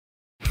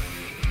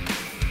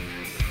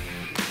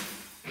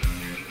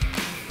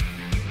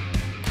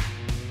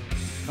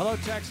Hello,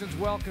 Texans.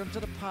 Welcome to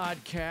the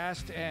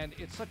podcast, and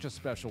it's such a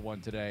special one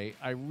today.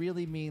 I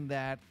really mean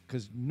that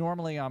because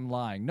normally I'm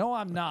lying. No,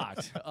 I'm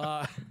not.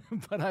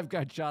 But I've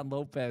got John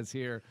Lopez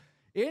here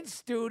in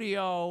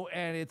studio,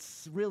 and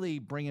it's really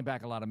bringing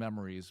back a lot of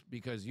memories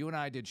because you and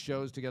I did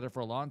shows together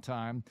for a long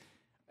time.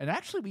 And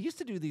actually, we used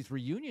to do these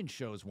reunion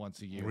shows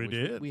once a year. We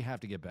did. We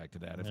have to get back to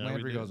that if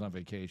Landry goes on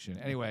vacation.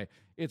 Anyway,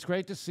 it's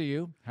great to see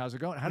you. How's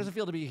it going? How does it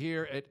feel to be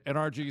here at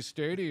NRG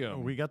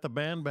Stadium? We got the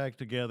band back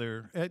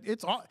together.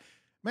 It's all,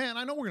 man.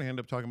 I know we're going to end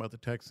up talking about the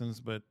Texans,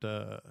 but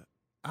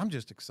I'm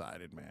just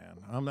excited, man.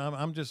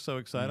 I'm just so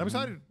excited. I'm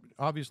excited,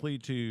 obviously,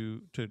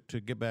 to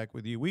get back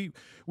with you.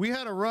 We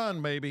had a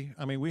run, baby.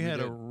 I mean, we had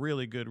a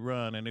really good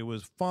run, and it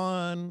was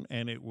fun,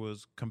 and it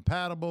was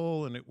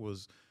compatible, and it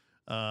was,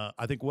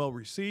 I think, well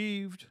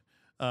received.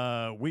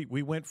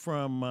 We went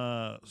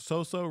from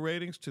so-so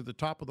ratings to the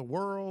top of the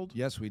world.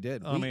 Yes, we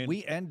did.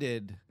 We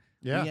ended.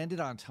 Yeah. We ended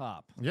on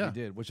top. Yeah. We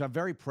did, which I'm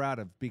very proud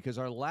of because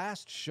our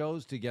last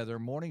shows together,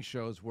 morning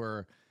shows,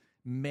 were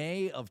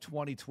May of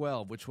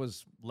 2012, which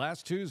was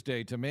last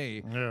Tuesday to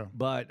me. Yeah.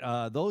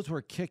 But those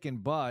were kicking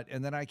butt.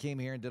 And then I came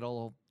here and did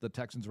all the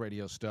Texans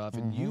radio stuff.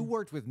 And you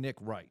worked with Nick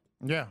Wright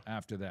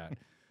after that.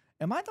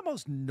 Am I the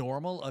most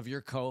normal of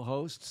your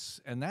co-hosts?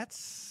 And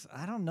that's,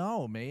 I don't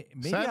know.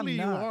 Maybe Sadly,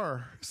 I'm not. you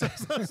are.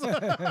 Sadly.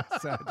 No,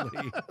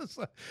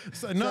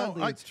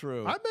 Sadly, it's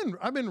true.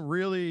 I've been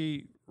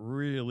really,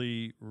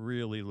 really,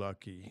 really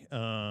lucky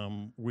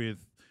to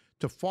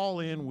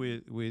fall in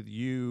with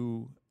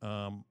you.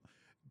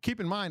 Keep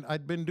in mind,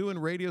 I'd been doing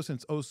radio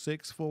since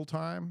 06 full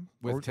time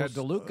With Ted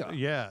DeLuca.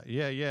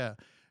 Yeah.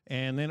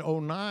 And then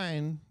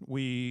 09,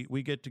 we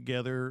get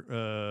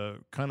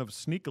together kind of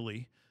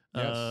sneakily.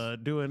 Yes.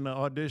 Doing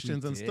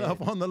auditions and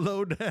stuff on the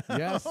lowdown.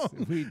 Yes,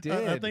 we did.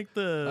 I think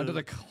under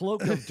the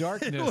cloak of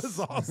darkness. It was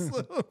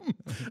awesome.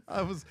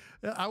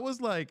 I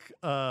was like,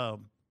 I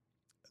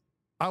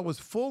was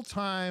full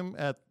time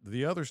at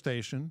the other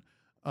station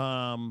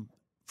for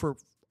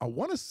I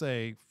want to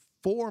say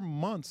 4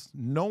 months,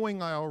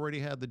 knowing I already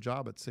had the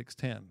job at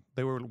 610.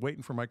 They were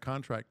waiting for my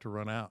contract to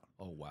run out.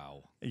 Oh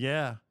wow.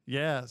 Yeah.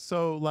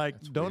 So like,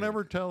 That's don't weird.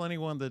 ever tell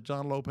anyone that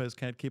John Lopez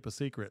can't keep a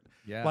secret.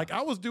 Yeah. Like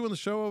I was doing the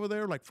show over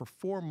there like for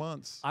 4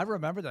 months. I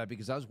remember that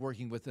because I was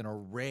working with an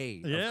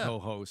array of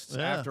co-hosts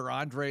Yeah. after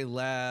Andre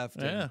left.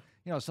 Yeah. And,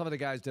 you know, some of the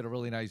guys did a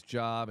really nice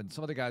job, and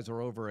some of the guys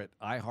are over at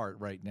iHeart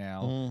right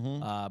now,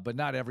 Mm-hmm. but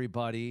not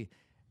everybody.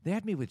 They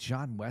had me with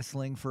John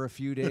Wessling for a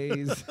few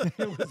days.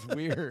 It was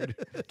weird.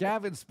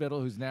 Gavin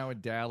Spittle, who's now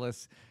in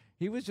Dallas,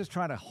 he was just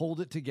trying to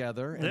hold it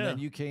together, and then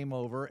you came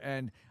over,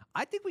 and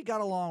I think we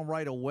got along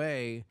right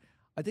away.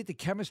 I think the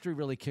chemistry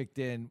really kicked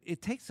in.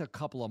 It takes a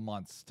couple of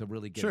months to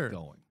really get it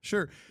going.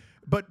 Sure.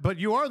 But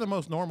you are the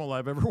most normal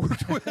I've ever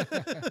worked with.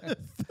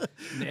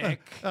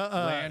 Nick,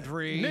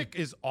 Landry. Nick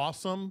is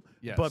awesome.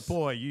 Yes. But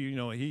boy, you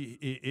know,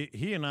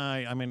 he and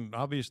I mean,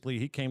 obviously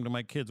he came to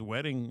my kid's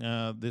wedding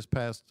this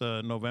past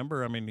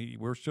November. I mean,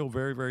 we're still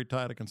very, very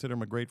tight. I consider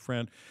him a great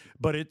friend.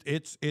 But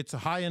it's a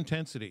high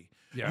intensity.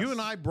 Yes. You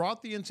and I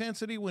brought the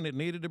intensity when it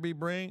needed to be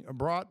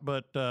brought,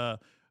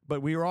 but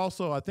we were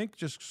also, I think,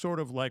 just sort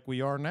of like we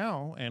are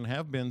now and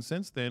have been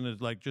since then, is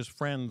like just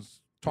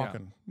friends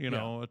talking,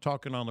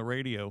 talking on the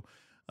radio,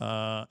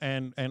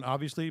 and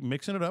obviously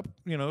mixing it up,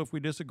 you know, if we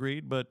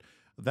disagreed, but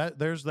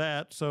there's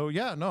that. So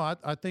yeah, no,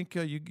 I think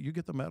you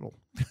get the medal.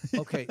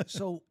 Okay,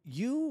 so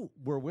you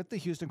were with the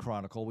Houston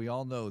Chronicle. We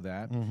all know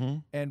that.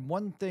 And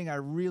one thing I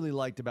really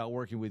liked about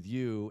working with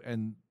you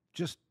and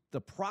just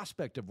the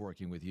prospect of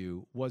working with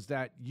you was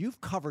that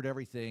you've covered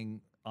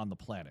everything on the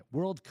planet.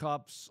 World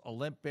Cups,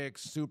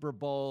 Olympics, Super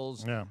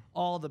Bowls,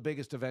 all the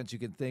biggest events you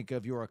can think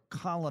of. You're a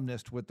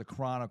columnist with the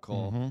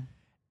Chronicle.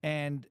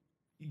 And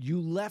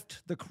you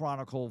left the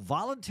Chronicle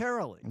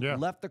voluntarily.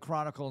 Left the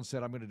Chronicle and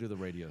said, I'm going to do the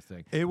radio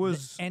thing. It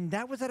was, and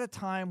that was at a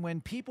time when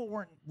people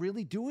weren't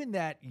really doing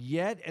that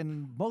yet,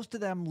 and most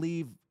of them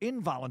leave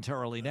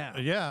involuntarily now.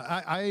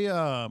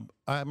 I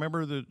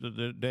remember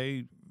the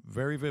day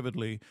very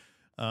vividly.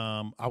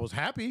 I was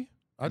happy.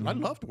 I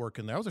loved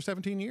working there. I was there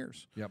 17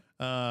 years. Yep.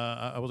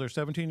 I was there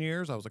 17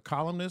 years. I was a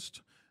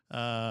columnist,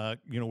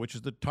 which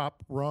is the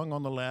top rung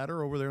on the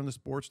ladder over there in the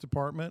sports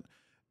department.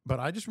 But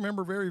I just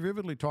remember very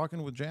vividly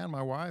talking with Jan,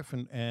 my wife,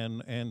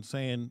 and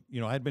saying, you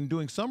know, I'd been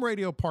doing some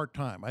radio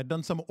part-time. I'd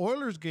done some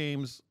Oilers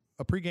games,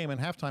 a pregame and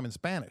halftime in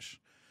Spanish,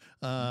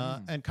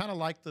 and kind of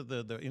liked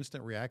the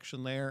instant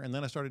reaction there. And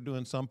then I started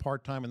doing some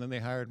part-time, and then they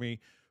hired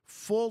me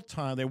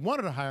full-time. They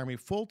wanted to hire me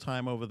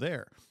full-time over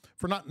there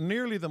for not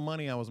nearly the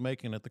money I was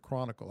making at the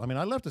Chronicle. I mean,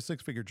 I left a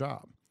six-figure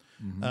job.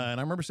 And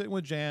I remember sitting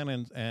with Jan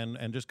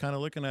and just kind of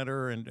looking at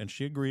her, and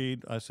she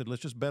agreed. I said,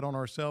 let's just bet on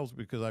ourselves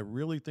because I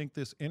really think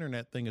this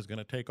internet thing is going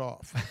to take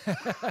off.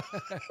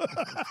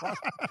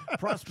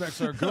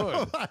 Prospects are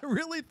good. I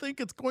really think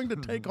it's going to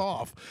take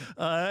off,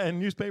 and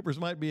newspapers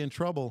might be in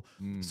trouble.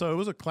 So it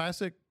was a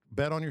classic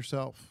bet on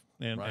yourself,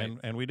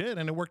 and we did,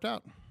 and it worked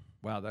out.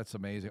 Wow, that's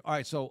amazing. All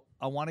right, so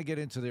I want to get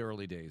into the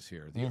early days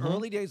here. The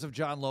early days of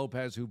John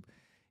Lopez, who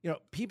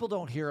people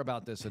don't hear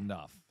about this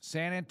enough.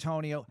 San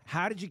Antonio,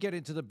 how did you get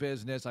into the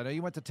business? I know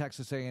you went to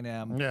Texas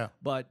A&M. Yeah.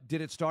 But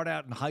did it start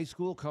out in high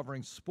school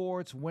covering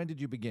sports? When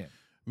did you begin?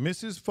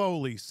 Mrs.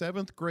 Foley,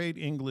 7th grade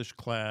English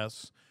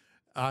class.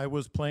 I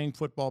was playing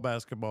football,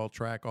 basketball,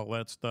 track, all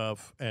that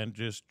stuff, and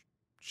just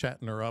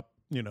chatting her up,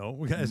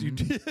 as you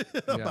did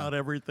about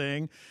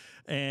everything.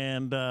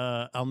 And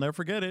I'll never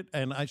forget it.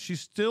 And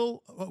she's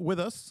still with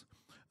us.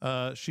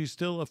 She's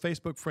still a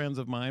Facebook friend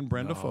of mine,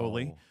 Brenda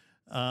Foley.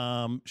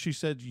 She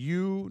said,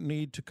 you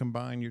need to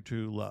combine your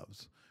two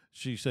loves.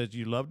 She said,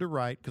 you love to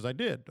write, because I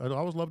did. I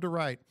always loved to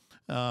write,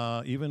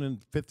 even in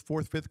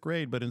 4th, 5th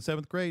grade. But in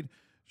 7th grade,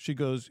 she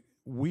goes,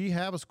 we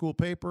have a school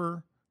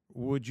paper.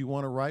 Would you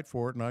want to write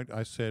for it? And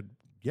I said,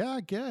 yeah,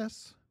 I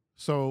guess.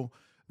 So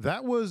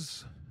that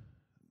was,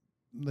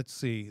 let's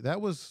see,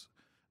 that was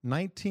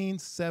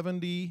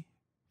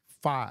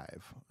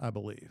 1975, I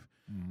believe.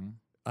 Mm-hmm.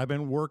 I've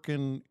been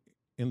working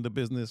in the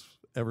business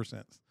ever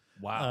since.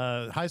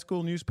 Wow. High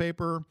school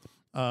newspaper.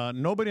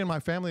 Nobody in my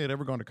family had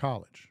ever gone to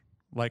college,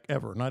 like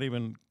ever, not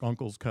even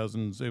uncles,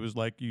 cousins. It was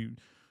like you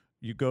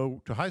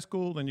go to high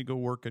school, then you go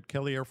work at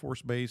Kelly Air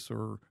Force Base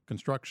or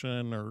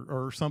construction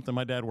or something.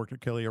 My dad worked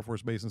at Kelly Air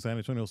Force Base in San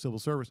Antonio Civil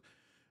Service.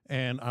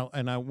 And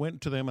I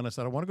went to them and I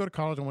said, I want to go to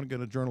college. I want to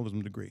get a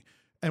journalism degree.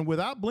 And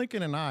without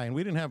blinking an eye, and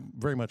we didn't have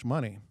very much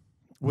money,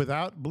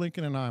 without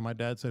blinking an eye, my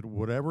dad said,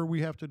 whatever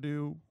we have to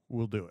do,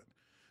 we'll do it.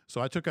 So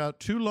I took out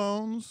 2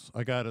 loans.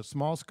 I got a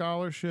small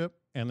scholarship,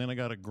 and then I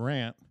got a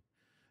grant.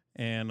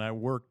 And I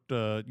worked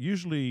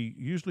usually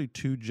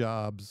 2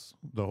 jobs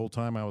the whole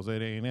time I was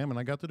at A&M, and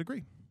I got the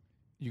degree.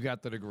 You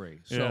got the degree.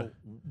 So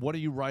what are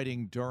you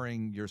writing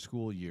during your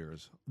school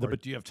years?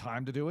 Do you have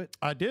time to do it?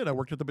 I did. I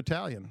worked at the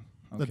battalion.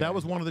 Okay. That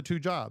was one of the 2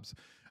 jobs.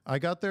 I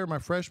got there my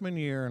freshman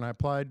year, and I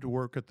applied to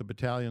work at the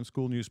battalion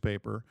school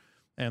newspaper.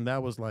 And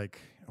that was like,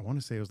 I want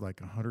to say it was like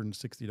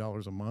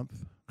 $160 a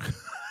month.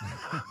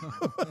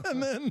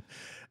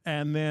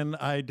 and then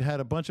I had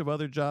a bunch of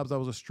other jobs. I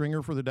was a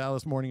stringer for the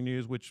Dallas Morning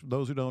News, which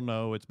those who don't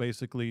know, it's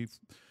basically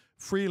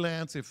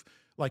freelance. If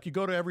like you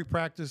go to every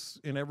practice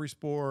in every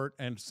sport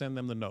and send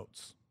them the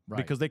notes. Right.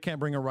 Because they can't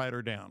bring a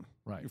writer down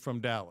from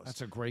Dallas.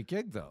 That's a great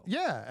gig, though.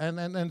 Yeah,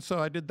 and so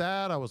I did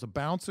that. I was a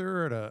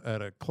bouncer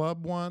at a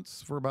club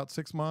once for about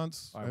 6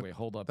 months. All right, wait,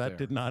 hold up. That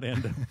did not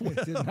end well.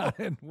 It did not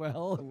end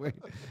well. Wait,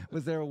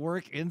 was there a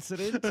work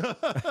incident?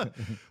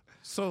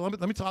 So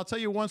I'll tell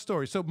you one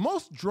story. So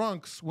most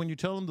drunks, when you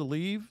tell them to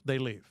leave, they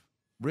leave.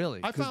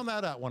 Really? I found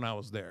that out when I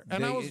was there.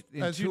 And they I was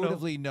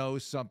intuitively know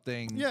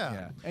something.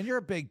 Yeah. And you're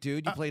a big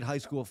dude. You played high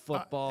school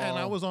football. And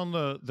I was on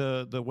the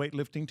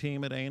weightlifting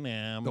team at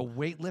A&M. The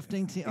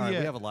weightlifting team? All right, we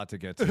have a lot to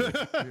get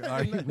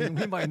to.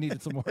 We might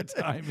need some more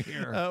time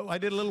here. I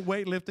did a little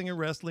weightlifting and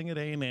wrestling at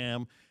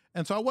A&M.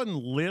 And so I wasn't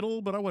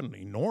little, but I wasn't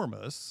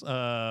enormous.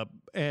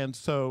 And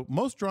so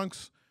most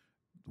drunks,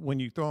 when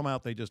you throw them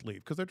out, they just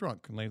leave because they're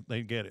drunk and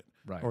they get it.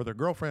 Right. Or their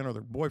girlfriend or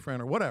their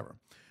boyfriend or whatever.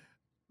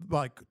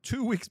 Like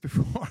 2 weeks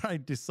before I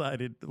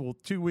decided,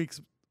 2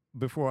 weeks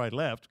before I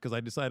left, because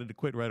I decided to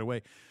quit right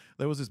away,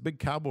 there was this big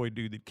cowboy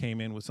dude that came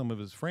in with some of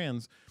his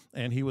friends,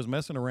 and he was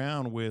messing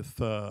around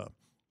with,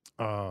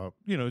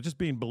 just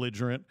being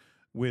belligerent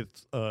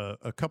with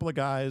a couple of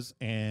guys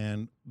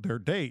and their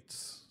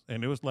dates.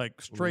 And it was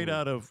like straight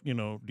out of,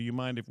 do you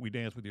mind if we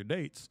dance with your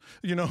dates?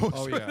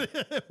 Oh, yeah.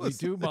 We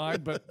do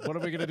mind, but what are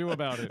we going to do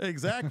about it?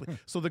 Exactly.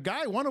 So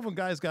one of them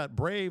guys got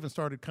brave and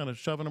started kind of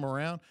shoving him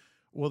around.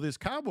 Well, this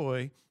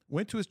cowboy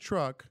went to his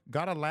truck,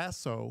 got a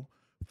lasso,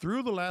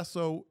 threw the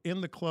lasso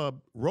in the club,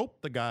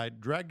 roped the guy,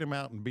 dragged him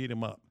out, and beat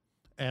him up.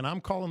 And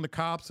I'm calling the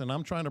cops, and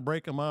I'm trying to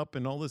break him up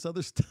and all this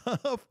other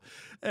stuff.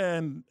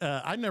 And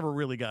I never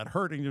really got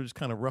hurt, and you just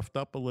kind of roughed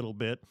up a little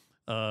bit.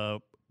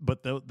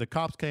 But the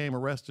cops came,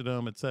 arrested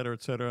him, et cetera,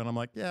 and I'm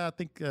like, yeah, I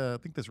think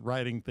this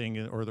writing thing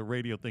or the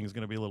radio thing is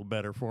going to be a little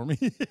better for me.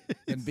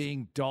 And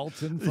being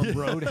Dalton from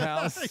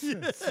Roadhouse,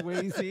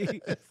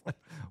 Swayze,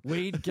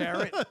 Wade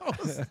Garrett.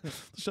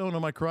 Showing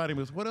him my karate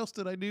moves. What else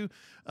did I do?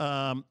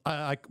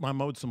 I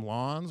mowed some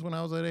lawns when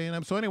I was at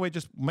A&M. So anyway,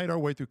 just made our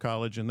way through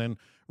college, and then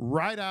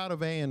right out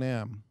of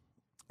A&M,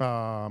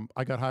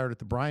 I got hired at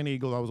the Bryan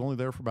Eagle. I was only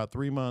there for about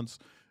 3 months.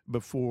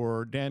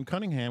 Before Dan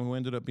Cunningham, who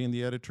ended up being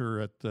the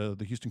editor at the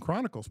Houston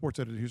Chronicle, sports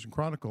editor of the Houston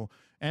Chronicle,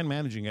 and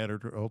managing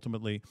editor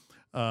ultimately,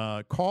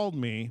 called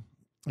me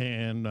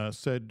and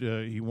said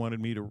he wanted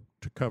me to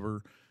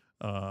cover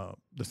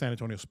the San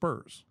Antonio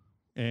Spurs.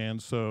 And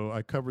so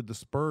I covered the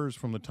Spurs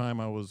from the time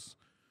I was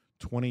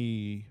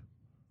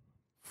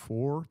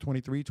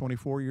 23,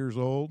 24 years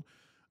old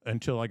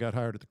until I got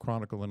hired at the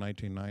Chronicle in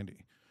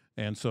 1990.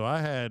 And so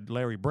I had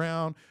Larry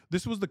Brown.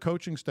 This was the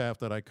coaching staff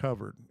that I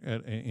covered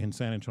in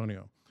San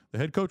Antonio. The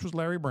head coach was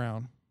Larry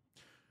Brown.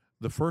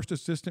 The first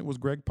assistant was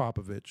Greg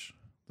Popovich.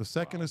 The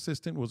second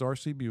assistant was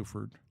R.C.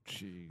 Buford.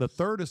 Jeez. The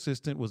third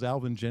assistant was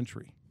Alvin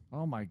Gentry.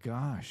 Oh, my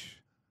gosh.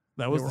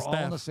 That was they the were staff.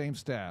 all on the same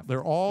staff.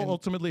 They're all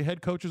ultimately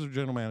head coaches or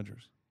general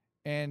managers.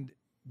 And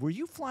were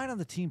you flying on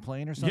the team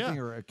plane or something,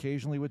 or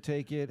occasionally would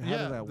take it? How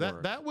did that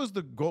work? That was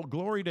the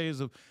glory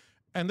days of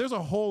And there's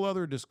a whole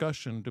other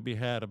discussion to be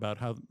had about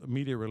how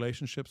media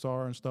relationships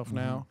are and stuff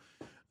now,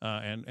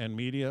 and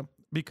media,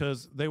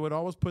 because they would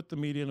always put the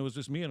media, and it was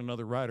just me and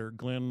another writer,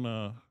 Glenn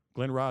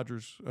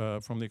Rogers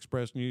from the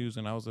Express News,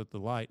 and I was at the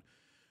Light.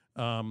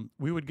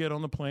 We would get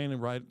on the plane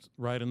and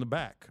ride in the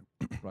back.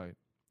 Right.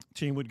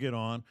 Team Team would get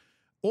on,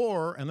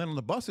 and then on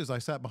the buses I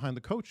sat behind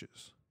the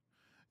coaches,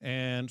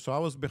 and so I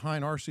was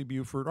behind R.C.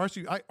 Buford.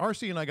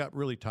 R.C. and I got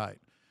really tight.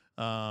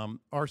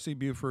 R.C.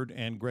 Buford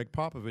and Greg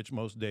Popovich,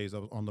 most days I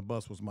was on the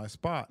bus, was my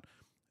spot.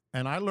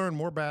 And I learned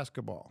more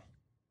basketball.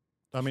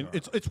 I mean,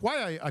 it's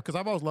why because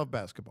I've always loved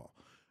basketball.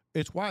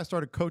 It's why I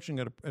started coaching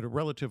at a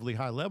relatively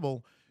high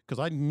level, because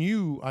I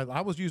knew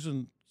I was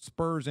using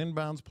Spurs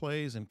inbounds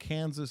plays and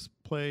Kansas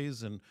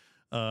plays and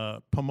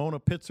Pomona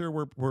Pitzer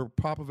where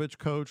Popovich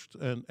coached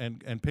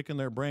and picking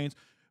their brains.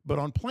 But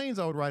on planes,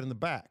 I would ride in the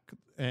back,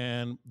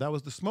 and that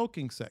was the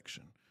smoking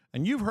section.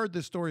 And you've heard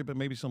this story, but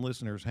maybe some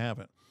listeners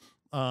haven't.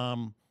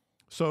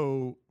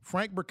 So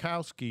Frank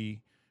Burkowski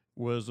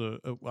was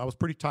I was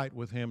pretty tight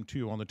with him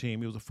too on the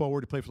team. He was a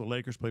forward. He played for the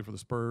Lakers, played for the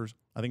Spurs.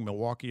 I think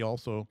Milwaukee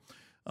also.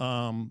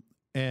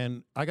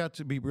 And I got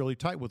to be really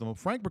tight with him.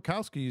 Frank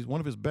Burkowski, one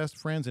of his best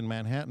friends in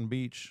Manhattan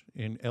Beach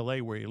in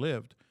L.A. where he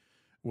lived,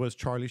 was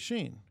Charlie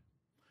Sheen.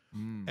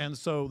 And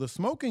so the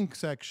smoking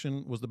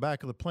section was the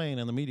back of the plane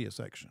and the media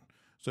section.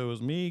 So it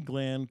was me,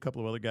 Glenn, a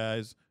couple of other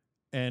guys,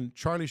 and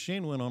Charlie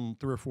Sheen went on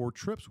 3 or 4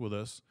 trips with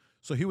us.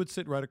 So he would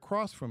sit right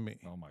across from me.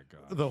 Oh, my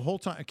God. The whole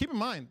time. And keep in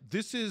mind,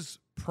 this is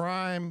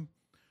prime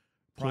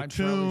Charlie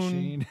Platoon,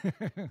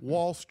 Sheen.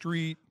 Wall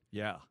Street.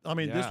 Yeah. I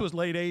mean, this was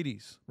late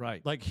 80s.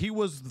 Right. Like, he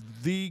was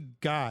the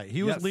guy.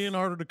 He was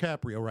Leonardo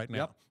DiCaprio right now.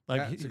 Yep.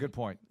 Like, That's a good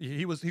point.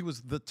 He was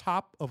the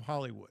top of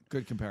Hollywood.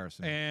 Good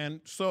comparison. And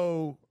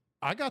so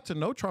I got to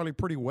know Charlie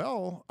pretty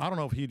well. I don't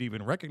know if he'd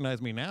even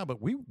recognize me now,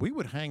 but we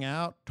would hang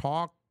out,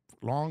 talk,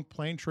 long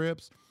plane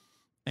trips,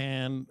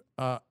 and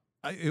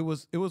it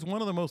was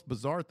one of the most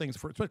bizarre things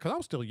because I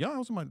was still young. I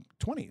was in my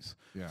 20s.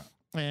 Yeah.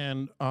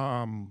 And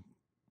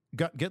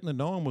getting to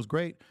know him was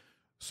great.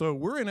 So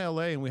we're in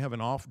L.A. and we have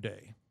an off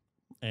day,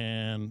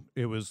 and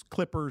it was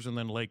Clippers and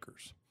then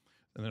Lakers,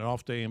 and then an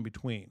off day in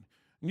between.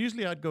 And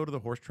usually I'd go to the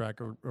horse track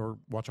or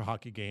watch a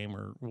hockey game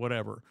or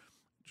whatever.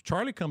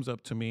 Charlie comes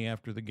up to me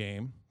after the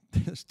game.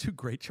 There's 2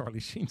 great Charlie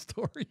Sheen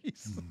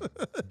stories.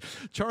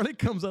 Charlie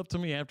comes up to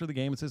me after the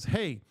game and says,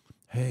 hey,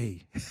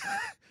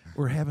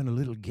 we're having a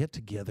little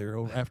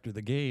get-together after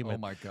the game. Oh,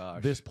 my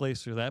gosh. This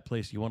place or that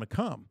place, you want to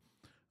come?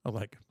 I'm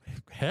like,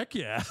 heck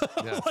yeah.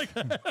 Yes. Like,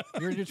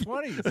 you're in your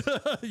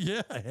 20s.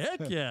 Yeah,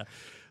 heck yeah.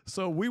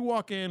 So we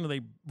walk in, and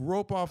they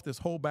rope off this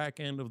whole back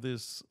end of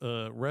this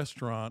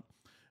restaurant,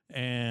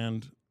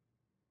 and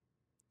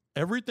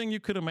everything you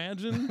could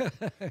imagine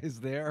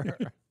is there.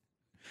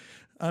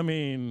 I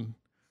mean,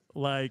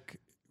 like,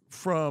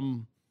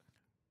 from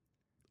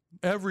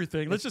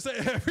everything. Let's just say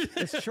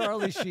everything. It's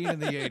Charlie Sheen in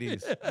the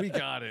 80s. We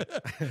got it.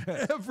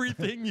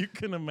 Everything you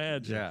can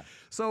imagine. Yeah.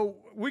 So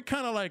we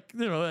kind of like,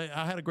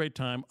 I had a great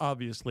time,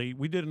 obviously.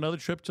 We did another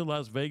trip to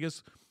Las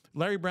Vegas.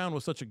 Larry Brown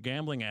was such a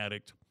gambling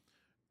addict.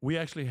 We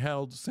actually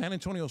held San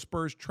Antonio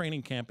Spurs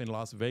training camp in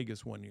Las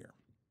Vegas one year.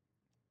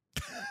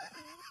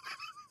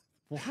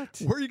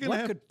 What? Where are you going to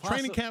have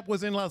training camp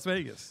was in Las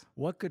Vegas.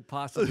 What could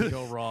possibly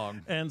go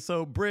wrong? And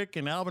so Brick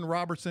and Alvin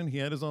Robertson, he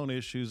had his own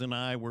issues, and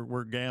I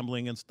were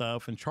gambling and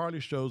stuff. And Charlie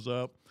shows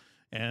up,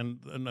 and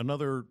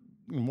another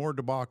more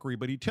debauchery.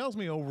 But he tells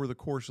me over the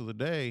course of the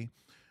day,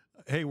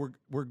 hey,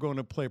 we're going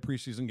to play a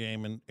preseason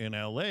game in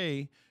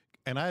L.A.,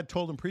 and I had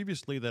told him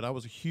previously that I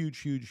was a huge,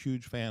 huge,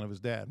 huge fan of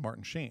his dad,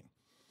 Martin Sheen.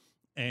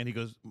 And he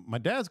goes, my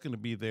dad's going to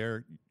be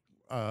there.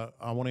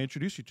 I want to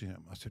introduce you to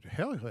him. I said,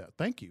 hell yeah,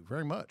 thank you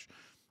very much.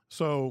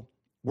 So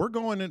we're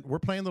going in, we're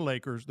playing the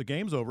Lakers. The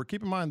game's over.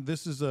 Keep in mind,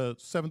 this is a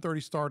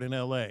 7:30 start in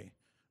L.A.,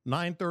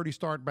 9:30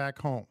 start back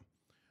home.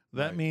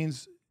 That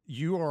means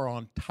you are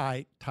on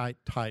tight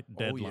deadline.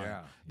 Oh, yeah.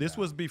 This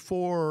was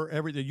before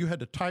everything. You had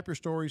to type your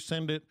story,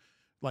 send it,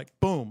 like,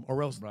 boom,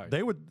 or else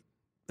they would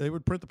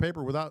print the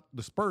paper without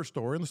the Spurs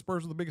story, and the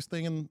Spurs are the biggest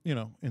thing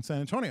in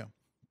San Antonio.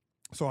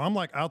 So I'm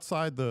like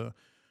outside the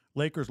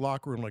Lakers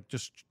locker room, like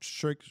just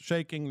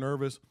shaking,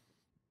 nervous.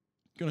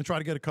 Going to try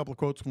to get a couple of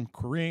quotes from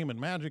Kareem and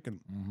Magic, and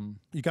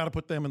you got to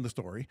put them in the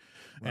story,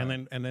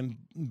 and then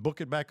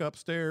book it back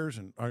upstairs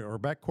or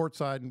back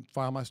courtside and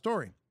file my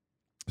story.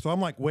 So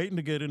I'm like waiting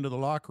to get into the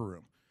locker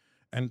room,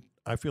 and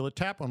I feel a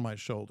tap on my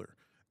shoulder,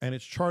 and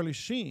it's Charlie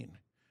Sheen,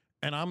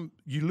 and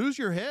you lose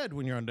your head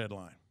when you're on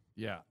deadline.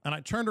 Yeah. And I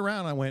turned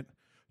around and I went,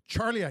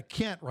 Charlie, I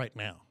can't right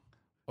now.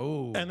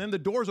 Oh. And then the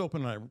doors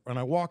opened and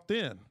I walked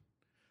in.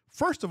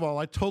 First of all,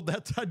 I did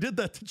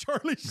that to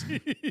Charlie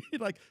Sheen.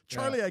 Like,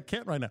 Charlie, I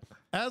can't right now.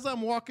 As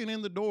I'm walking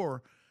in the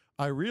door,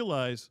 I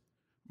realize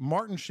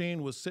Martin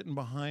Sheen was standing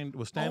behind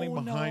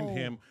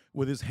him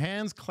with his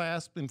hands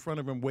clasped in front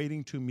of him,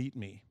 waiting to meet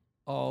me.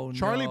 Oh,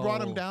 Charlie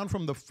brought him down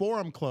from the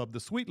Forum Club, the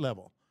suite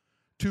level,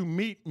 to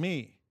meet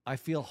me. I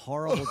feel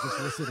horrible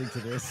just listening to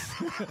this.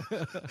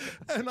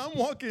 And I'm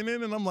walking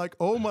in and I'm like,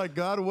 oh my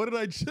God, what did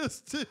I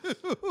just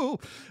do?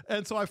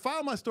 And so I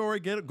file my story,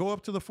 go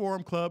up to the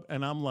Forum Club,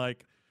 and I'm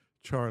like,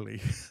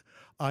 Charlie,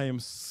 I am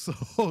so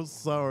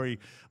sorry,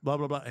 blah,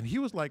 blah, blah. And he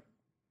was like,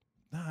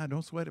 nah,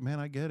 don't sweat it, man.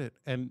 I get it.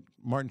 And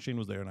Martin Sheen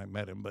was there, and I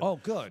met him.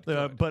 But, good.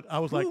 But I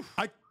was like,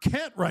 I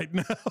can't right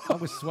now. I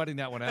was sweating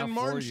that one out and for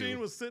Martin you. Sheen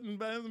was sitting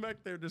back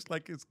there just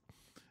like it's.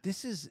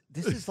 This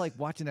is like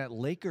watching that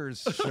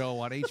Lakers show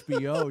on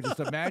HBO. Just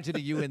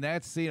imagining you in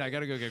that scene. I got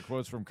to go get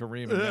quotes from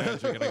Kareem and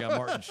Magic, and I got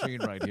Martin Sheen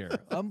right here.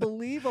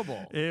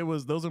 Unbelievable.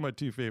 Those are my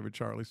two favorite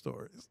Charlie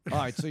stories. All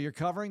right, so you're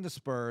covering the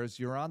Spurs.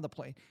 You're on the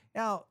plane.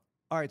 Now,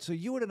 all right, so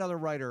you and another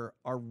writer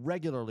are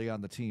regularly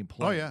on the team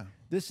plane. Oh, yeah.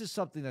 This is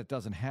something that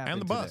doesn't happen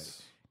And the today.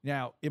 bus.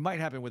 Now, it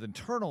might happen with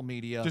internal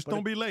media. Just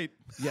don't be late.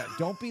 Yeah,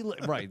 don't be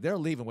right. They're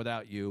leaving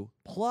without you.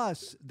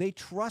 Plus, they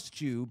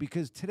trust you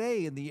because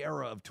today, in the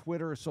era of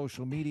Twitter,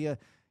 social media,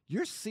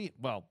 you're seeing,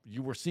 well,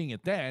 you were seeing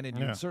it then, and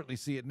you can certainly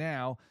see it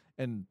now,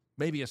 and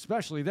maybe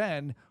especially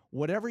then,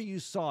 whatever you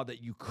saw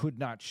that you could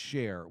not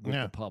share with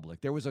the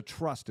public. There was a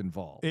trust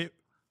involved.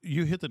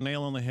 You hit the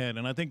nail on the head.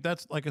 And I think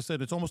that's, like I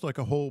said, it's almost like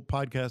a whole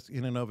podcast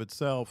in and of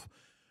itself.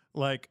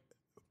 Like,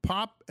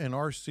 Pop and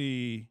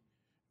RC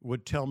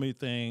would tell me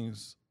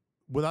things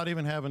without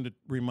even having to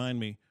remind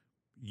me,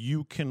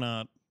 you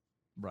cannot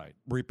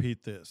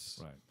repeat this.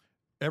 Right.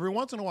 Every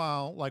once in a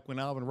while, like when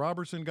Alvin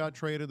Robertson got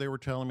traded, they were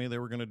telling me they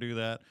were going to do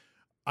that.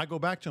 I go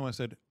back to him. I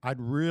said, I'd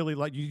really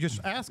like, you just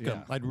ask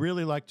him, I'd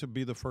really like to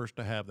be the first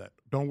to have that.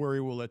 Don't worry,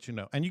 we'll let you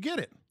know. And you get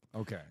it.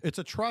 Okay. It's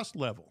a trust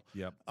level.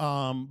 Yep.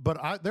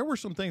 But there were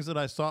some things that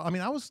I saw. I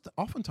mean, I was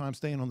oftentimes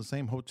staying on the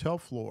same hotel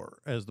floor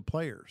as the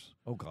players.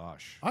 Oh,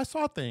 gosh. I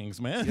saw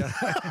things, man. Yeah.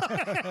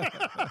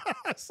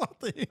 I saw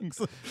things.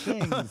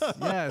 Things,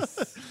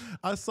 yes.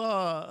 I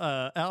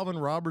saw Alvin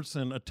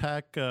Robertson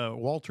attack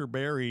Walter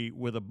Berry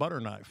with a butter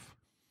knife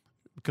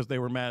because they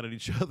were mad at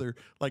each other,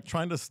 like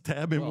trying to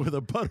stab him with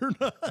a butter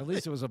knife. At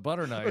least it was a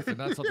butter knife and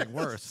not something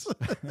worse.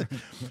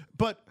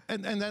 But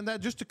and then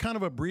that, just to kind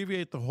of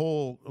abbreviate the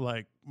whole,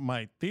 like,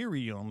 my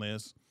theory on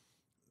this,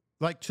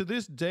 like, to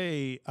this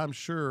day, I'm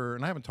sure,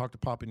 and I haven't talked to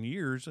Pop in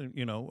years,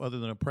 you know, other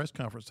than a press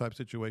conference type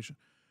situation,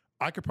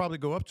 I could probably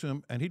go up to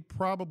him and he'd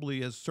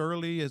probably, as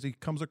surly as he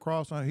comes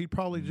across, he'd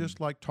probably just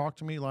like talk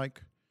to me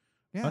like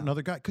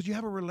another guy, because you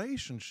have a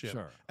relationship.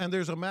 Sure. And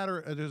there's a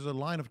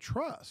line of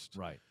trust.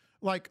 Right.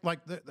 Like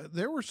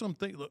there were some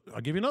things.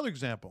 I'll give you another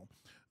example.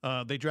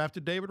 They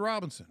drafted David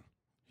Robinson.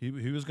 He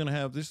was going to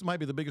have, this might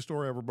be the biggest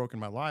story I ever broke in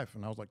my life,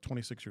 and I was like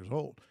 26 years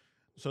old.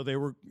 So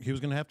he was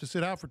going to have to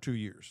sit out for 2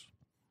 years.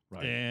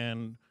 Right.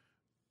 And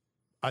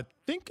I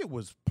think it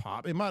was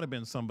Pop. It might have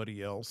been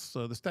somebody else.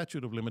 The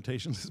statute of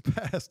limitations is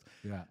passed.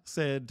 Yeah.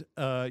 Said,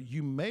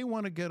 you may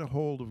want to get a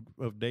hold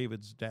of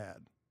David's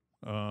dad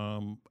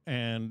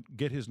and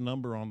get his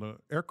number on the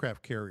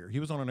aircraft carrier. He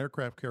was on an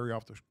aircraft carrier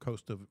off the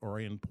coast or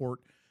in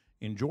port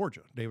in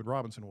Georgia. David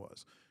Robinson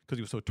was, because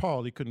he was so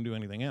tall, he couldn't do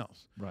anything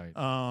else. Right.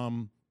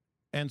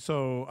 And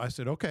so I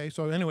said, okay.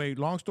 So anyway,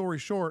 long story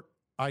short,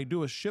 I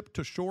do a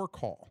ship-to-shore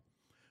call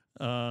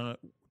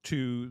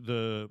to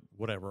the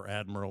whatever,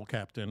 admiral,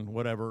 captain,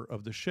 whatever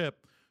of the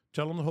ship,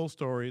 tell them the whole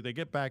story. They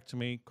get back to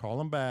me, call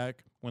them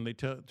back. When they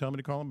tell me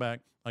to call them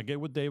back, I get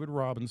with David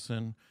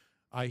Robinson.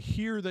 I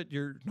hear that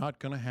you're not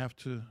going to have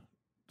to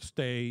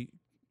stay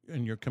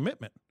in your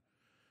commitment.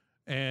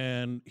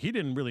 And he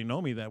didn't really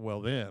know me that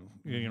well then.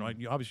 You know,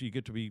 obviously you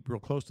get to be real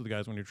close to the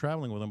guys when you're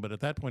traveling with them, but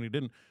at that point he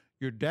didn't.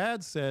 Your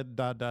dad said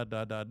da da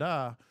da da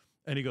da,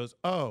 and he goes,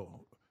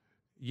 "Oh,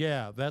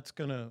 yeah, that's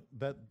gonna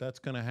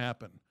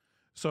happen."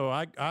 So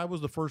I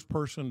was the first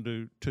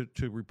person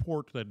to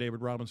report that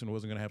David Robinson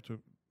wasn't gonna have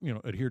to, you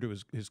know, adhere to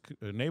his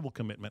naval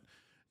commitment,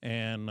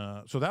 and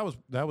so that was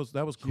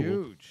cool.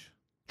 Huge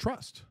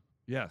Trust.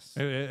 Yes.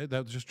 That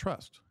was just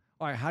trust.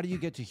 All right. How do you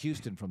get to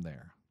Houston from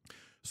there?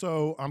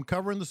 So I'm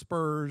covering the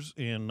Spurs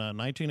in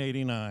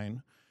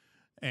 1989,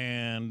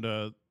 and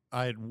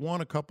I had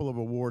won a couple of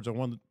awards. I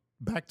won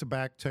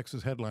back-to-back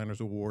Texas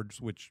Headliners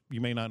Awards, which you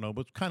may not know,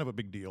 but it's kind of a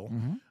big deal.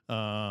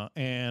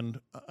 And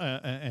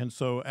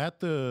so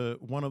at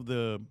one of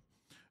the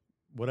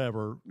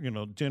whatever, you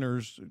know,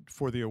 dinners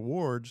for the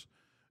awards,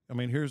 I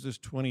mean, here's this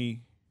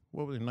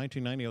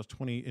 1990 I was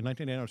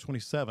 1989 I was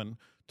 27.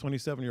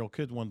 27-year-old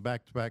kids won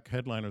back-to-back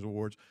Headliners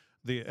Awards.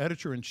 The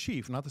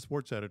editor-in-chief, not the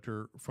sports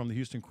editor, from the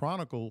Houston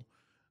Chronicle,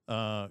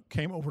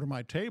 came over to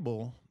my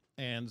table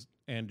and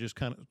just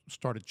kind of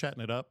started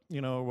chatting it up,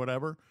 you know, or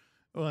whatever.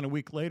 Well, and a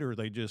week later,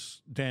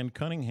 Dan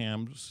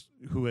Cunningham,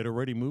 who had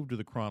already moved to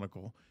the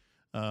Chronicle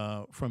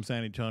from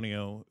San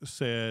Antonio,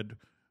 said,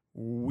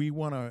 "We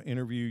want to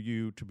interview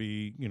you to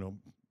be, you know,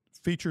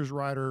 features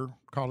writer,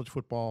 college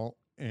football,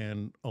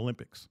 and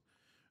Olympics."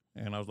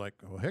 And I was like,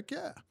 "Oh, heck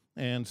yeah."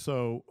 And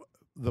so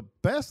the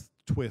best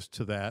twist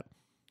to that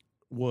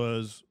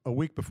was a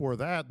week before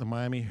that, the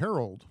Miami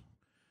Herald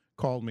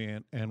called me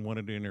and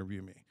wanted to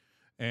interview me.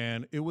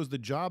 And it was the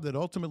job that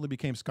ultimately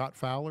became Scott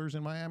Fowler's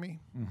in Miami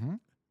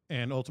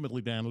and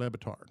ultimately Dan Le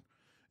Batard.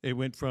 It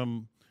went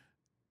from,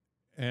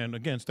 and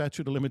again,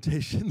 statute of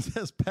limitations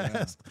has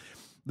passed. Yeah.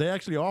 They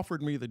actually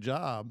offered me the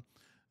job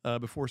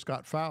before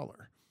Scott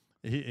Fowler.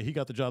 He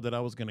got the job that I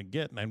was going to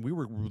get, and we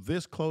were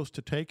this close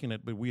to taking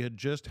it, but we had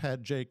just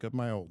had Jacob,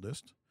 my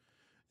oldest,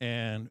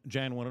 and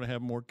Jan wanted to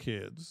have more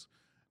kids,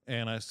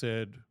 and I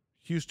said,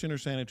 Houston or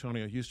San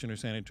Antonio, Houston or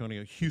San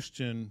Antonio,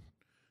 Houston.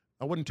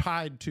 I wasn't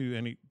tied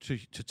to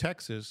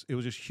Texas. It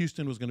was just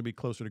Houston was going to be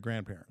closer to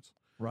grandparents.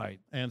 Right.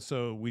 And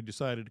so we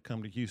decided to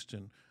come to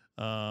Houston.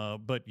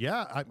 But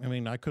yeah, I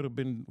mean, we could have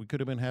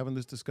been having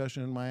this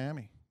discussion in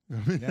Miami.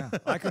 Yeah,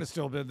 I could have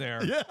still been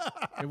there. Yeah.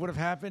 It would have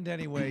happened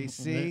anyway.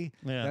 See,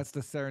 yeah. That's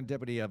the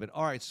serendipity of it.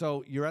 All right,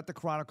 so you're at the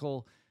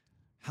Chronicle.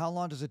 How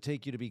long does it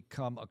take you to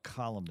become a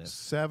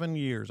columnist? 7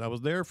 years. I was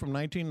there from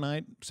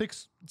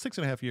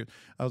 6.5 years.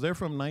 I was there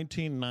from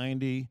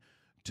 1990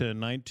 to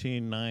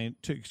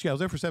 1990. I was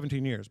there for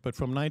 17 years, but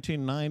from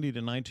 1990 to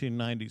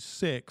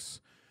 1996,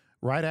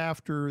 right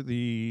after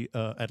the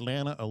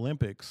Atlanta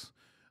Olympics,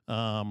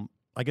 I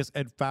guess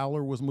Ed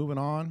Fowler was moving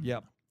on.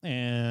 Yep.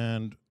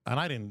 And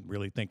I didn't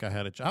really think I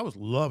had a job. I was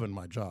loving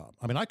my job.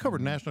 I mean, I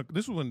covered national.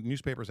 This was when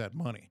newspapers had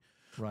money.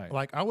 Right.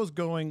 Like I was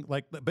going,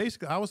 like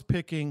basically I was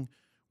picking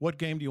what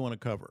game do you want to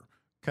cover?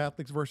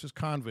 Catholics versus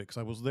convicts.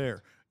 I was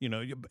there. You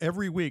know,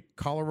 every week,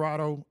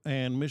 Colorado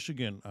and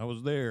Michigan. I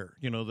was there.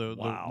 You know,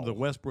 the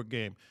Westbrook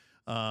game,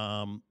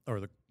 or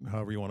the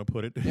however you want to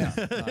put it. Yeah,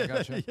 I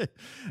gotcha.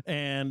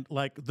 And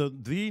like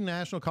the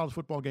national college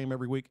football game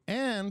every week.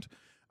 And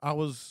I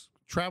was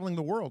traveling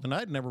the world, and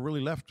I'd never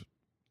really left,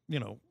 you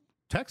know,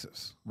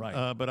 Texas.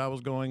 Right. But I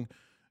was going,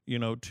 you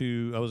know,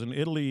 I was in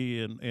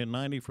Italy in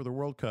 90 for the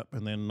World Cup,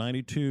 and then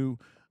 92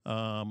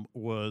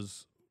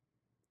 was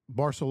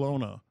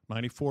Barcelona,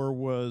 94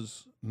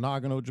 was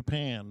Nagano,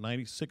 Japan,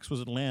 96 was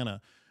Atlanta,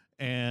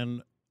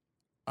 and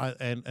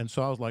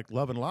so I was like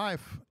loving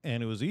life,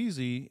 and it was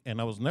easy,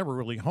 and I was never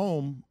really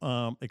home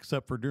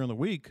except for during the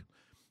week,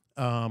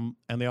 and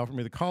they offered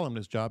me the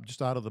columnist job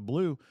just out of the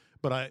blue.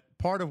 But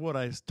part of what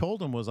I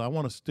told them was I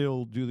want to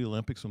still do the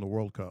Olympics and the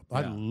World Cup. Yeah.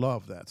 I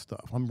love that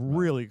stuff. I'm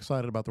really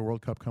excited about the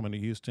World Cup coming to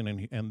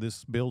Houston and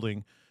this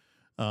building.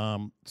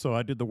 So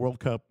I did the World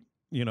Cup,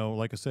 you know,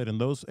 like I said, in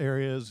those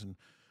areas, and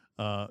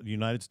the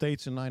United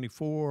States in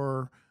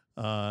 94,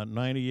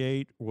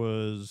 98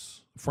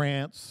 was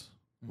France.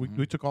 Mm-hmm.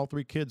 We took all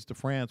 3 kids to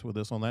France with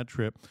us on that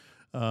trip.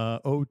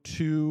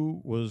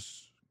 02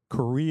 was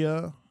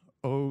Korea.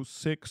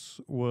 06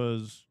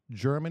 was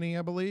Germany,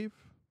 I believe.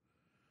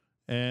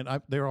 And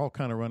they're all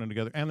kind of running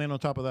together. And then on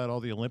top of that, all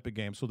the Olympic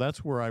games. So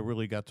that's where I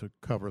really got to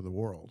cover the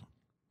world.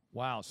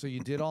 Wow. So you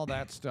did all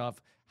that stuff.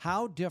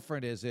 How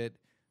different is it?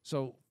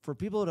 So for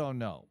people who don't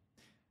know,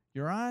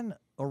 you're on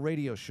a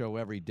radio show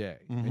every day,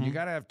 and you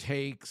got to have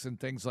takes and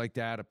things like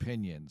that,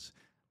 opinions.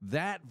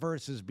 That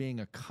versus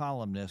being a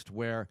columnist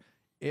where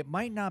it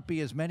might not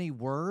be as many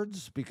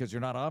words because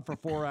you're not on for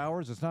 4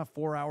 hours. It's not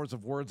 4 hours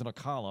of words in a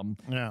column,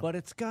 but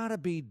it's got to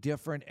be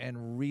different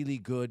and really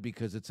good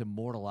because it's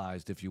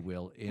immortalized, if you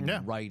will, in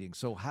writing.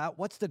 So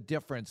what's the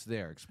difference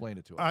there? Explain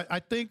it to us. I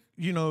think,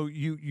 you know,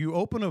 you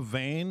open a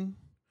vein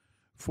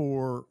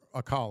for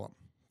a column.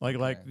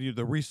 Like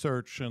the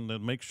research and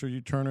then make sure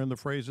you turn in the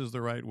phrases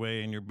the right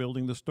way and you're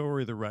building the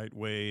story the right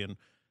way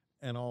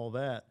and all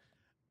that.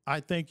 I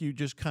think you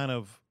just kind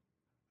of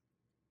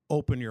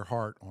open your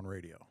heart on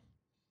radio.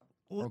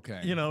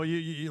 Okay. You know,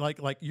 you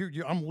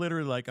I'm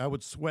literally like I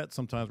would sweat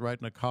sometimes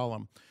writing a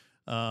column,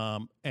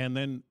 and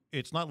then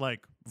it's not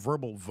like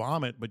verbal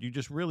vomit, but you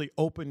just really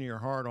open your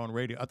heart on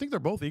radio. I think they're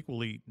both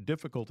equally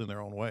difficult in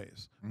their own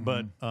ways.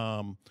 But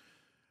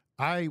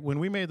when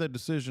we made that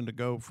decision to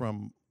go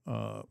from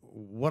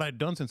what I'd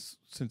done since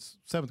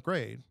 7th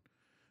grade,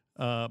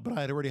 but I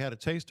had already had a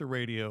taste of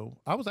radio,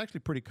 I was actually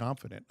pretty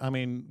confident. I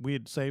mean, we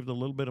had saved a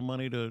little bit of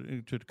money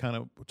to kind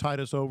of tide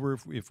us over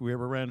if we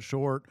ever ran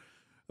short.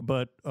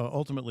 But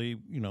ultimately,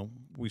 you know,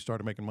 we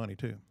started making money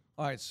too.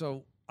 All right,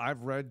 so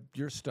I've read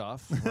your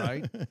stuff,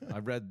 right?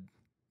 I've read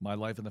My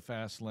Life in the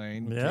Fast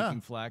Lane,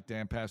 Taking Flack,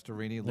 Dan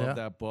Pastorini. Love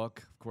that book.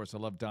 Of course, I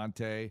love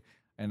Dante.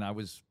 And I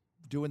was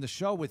doing the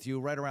show with you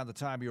right around the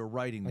time you were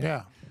writing that.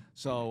 Yeah.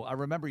 So I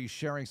remember you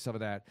sharing some of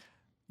that.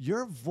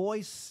 Your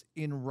voice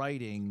in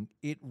writing,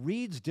 it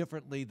reads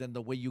differently than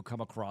the way you come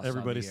across.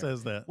 Everybody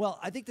says that. Well,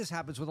 I think this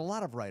happens with a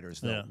lot of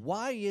writers, though. Yeah.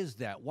 Why is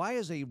that? Why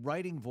is a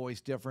writing voice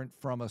different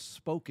from a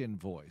spoken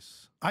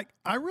voice? I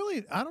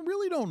really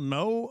don't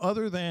know,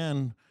 other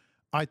than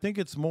I think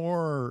it's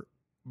more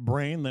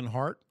brain than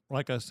heart.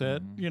 Like I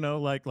said, you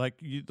know, like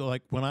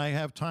when I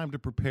have time to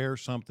prepare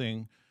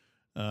something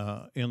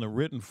in the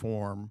written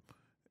form,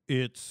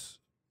 it's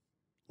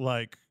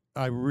like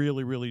I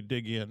really, really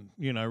dig in.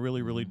 You know, I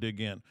really, really dig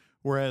in.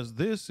 Whereas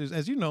this is,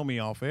 as you know me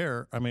off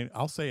air, I mean,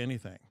 I'll say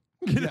anything.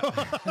 You know?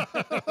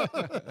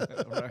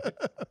 Right.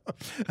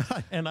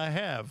 And I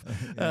have.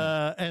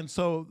 And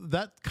so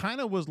that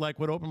kind of was like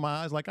what opened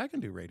my eyes. Like, I can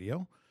do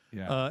radio.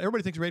 Yeah.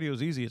 Everybody thinks radio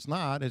is easy. It's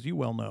not, as you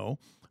well know.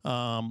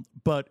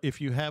 But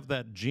if you have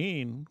that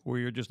gene where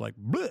you're just like,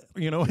 bleh,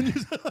 you know, and you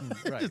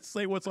just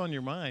say what's on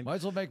your mind. Might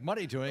as well make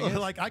money doing it.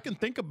 Like, I can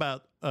think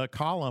about a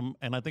column,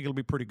 and I think it'll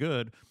be pretty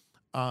good.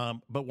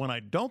 But when I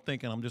don't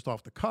think and I'm just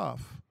off the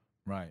cuff,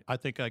 Right. I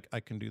think I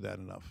can do that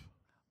enough.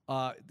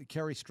 The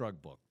Carrie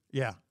Strug book.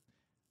 Yeah.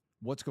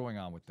 What's going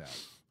on with that?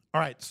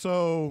 All right.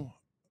 So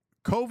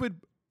COVID,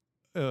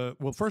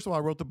 well, first of all,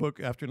 I wrote the book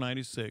after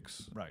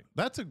 96. Right.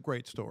 That's a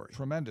great story.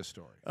 Tremendous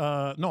story.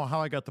 No,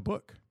 how I got the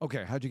book.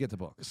 Okay. How'd you get the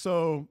book?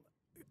 So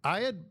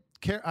I've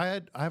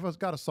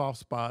got a soft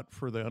spot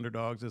for the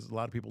underdogs, as a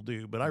lot of people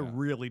do, but I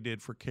really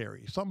did for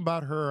Carrie. Something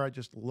about her, I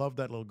just love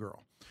that little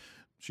girl.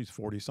 She's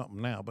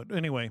 40-something now. But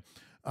anyway,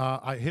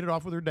 I hit it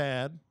off with her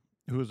dad,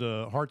 who was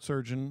a heart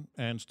surgeon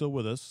and still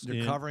with us.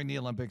 You're covering the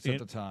Olympics at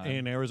the time.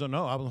 In Arizona.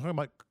 No, I was talking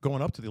about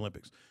going up to the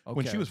Olympics. Okay.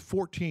 When she was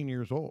 14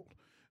 years old.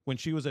 When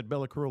she was at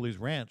Bella Caroli's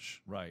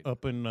ranch. Right.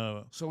 Up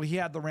in... so he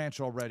had the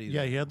ranch already.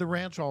 Yeah, he had the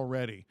ranch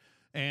already.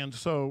 And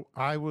so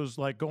I was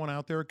like going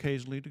out there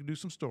occasionally to do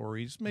some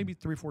stories, maybe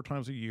 3 or 4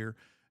 times a year.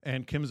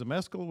 And Kim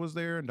Zemeskel was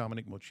there, and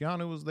Dominique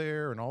Moceanu was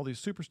there, and all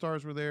these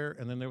superstars were there.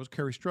 And then there was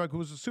Carrie Strug, who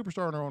was a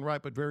superstar in her own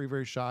right, but very,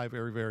 very shy,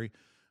 very, very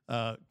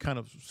kind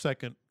of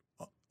second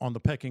on the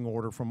pecking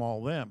order from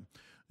all them.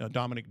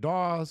 Dominic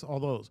Dawes, all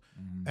those.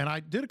 And I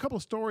did a couple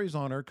of stories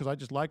on her because I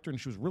just liked her, and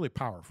she was really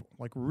powerful,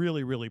 like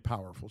really, really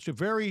powerful. She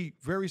very,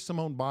 very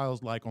Simone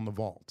Biles-like on the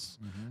vaults,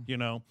 you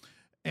know.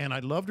 And I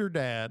loved her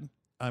dad.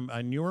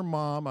 I knew her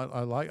mom. I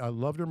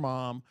loved her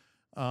mom.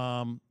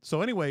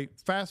 So anyway,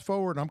 fast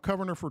forward, I'm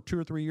covering her for 2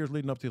 or 3 years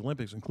leading up to the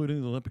Olympics,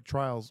 including the Olympic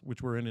trials,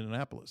 which were in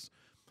Indianapolis.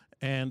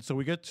 And so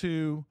we get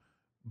to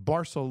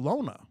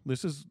Barcelona.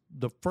 This is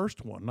the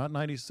first one, not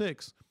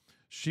 96.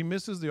 She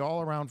misses the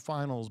all-around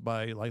finals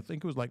by, I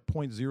think it was like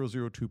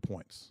 0.002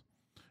 points.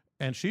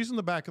 And she's in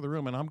the back of the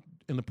room, and I'm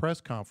in the press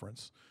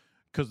conference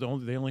because they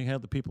only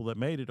had the people that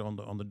made it on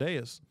the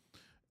dais.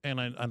 And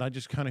I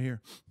just kind of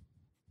hear,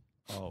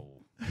 oh,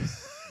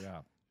 yeah,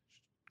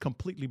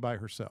 completely by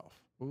herself.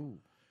 Ooh.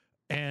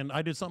 And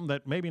I did something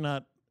that maybe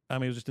not, I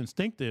mean, it was just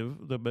instinctive,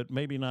 but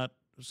maybe not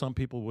some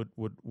people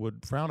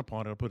would frown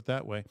upon it, I'll put it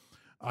that way.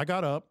 I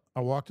got up,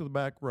 I walked to the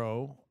back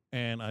row,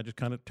 and I just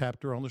kind of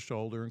tapped her on the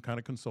shoulder and kind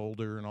of consoled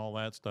her and all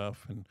that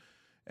stuff.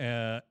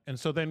 And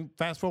so then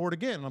fast forward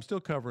again, I'm still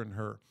covering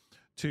her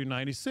to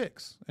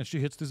 96. And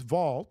she hits this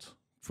vault,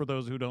 for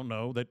those who don't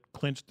know, that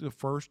clinched the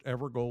first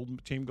ever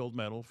team gold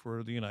medal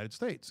for the United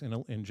States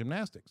in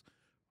gymnastics.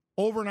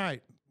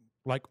 Overnight,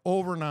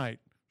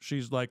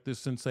 she's like this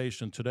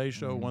sensation. Today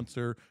Show wants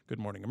her, Good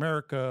Morning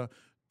America,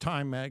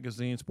 Time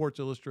Magazine, Sports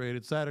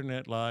Illustrated, Saturday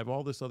Night Live,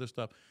 all this other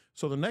stuff.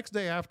 So the next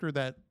day after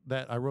that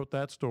I wrote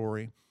that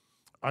story,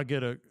 I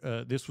get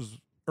this was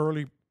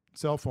early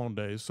cell phone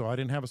days, so I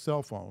didn't have a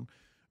cell phone.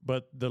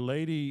 But the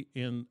lady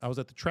I was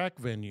at the track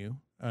venue,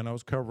 and I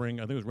was covering,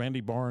 I think it was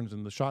Randy Barnes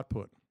in the shot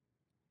put.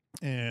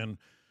 And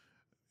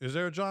is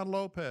there a John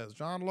Lopez?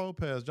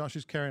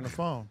 She's carrying a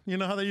phone. You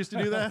know how they used to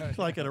do that?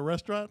 Like at a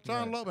restaurant?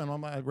 John Lopez.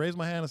 And I raise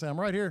my hand and say, I'm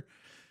right here.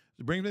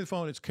 She brings me the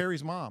phone. It's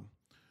Carrie's mom.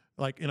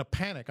 Like in a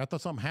panic. I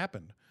thought something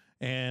happened.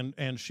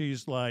 And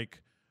she's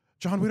like,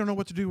 John, we don't know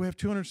what to do. We have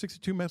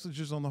 262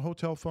 messages on the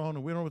hotel phone,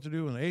 and we don't know what to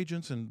do, and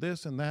agents and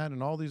this and that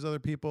and all these other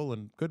people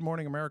and Good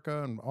Morning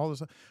America and all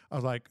this. I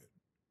was like,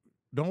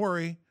 don't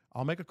worry.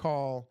 I'll make a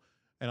call,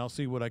 and I'll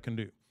see what I can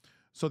do.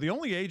 So the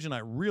only agent I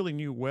really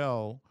knew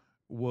well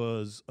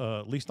was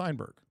Lee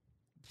Steinberg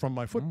from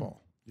my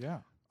football. Yeah.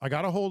 I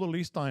got a hold of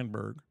Lee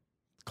Steinberg.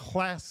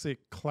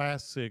 Classic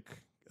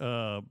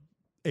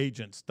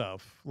agent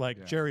stuff,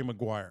 like Jerry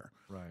Maguire.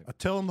 Right. I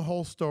tell him the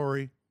whole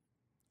story.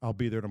 I'll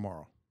be there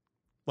tomorrow.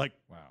 Like,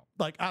 wow.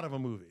 Like out of a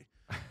movie.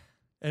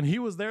 And he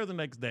was there the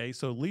next day.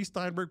 So Lee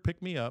Steinberg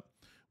picked me up.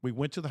 We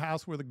went to the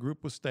house where the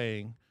group was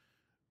staying.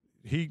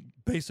 He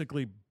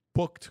basically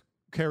booked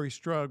Carrie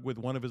Strug with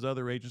one of his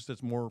other agents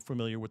that's more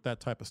familiar with that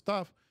type of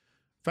stuff.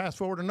 Fast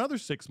forward another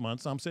 6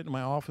 months. I'm sitting in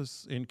my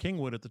office in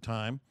Kingwood at the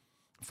time.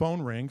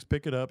 Phone rings,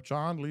 pick it up.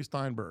 John, Lee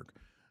Steinberg.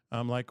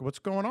 I'm like, what's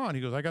going on?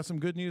 He goes, I got some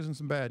good news and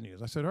some bad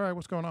news. I said, all right,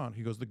 what's going on?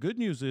 He goes, the good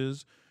news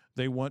is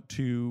they want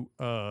to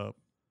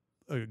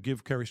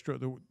give Carrie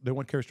Strug, they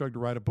want Carrie Strug to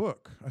write a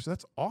book. I said,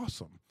 that's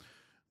awesome.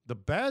 The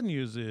bad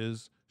news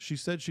is she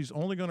said she's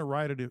only going to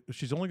write it.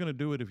 She's only going to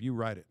do it if you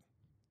write it.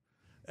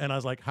 And I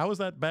was like, how is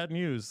that bad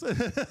news?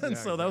 And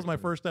so that was my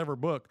first ever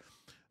book.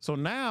 So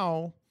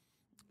now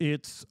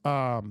it's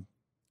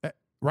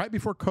right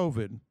before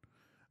COVID,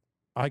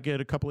 I get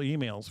a couple of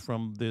emails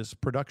from this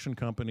production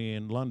company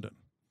in London.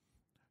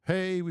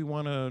 Hey, we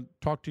want to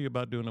talk to you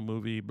about doing a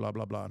movie, blah,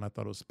 blah, blah. And I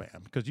thought it was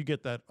spam because you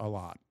get that a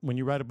lot. When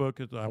you write a book,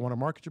 I want to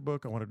market your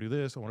book. I want to do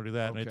this. I want to do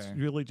that. Okay. And it's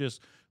really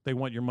just they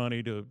want your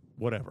money to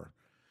whatever.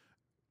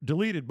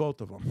 Deleted both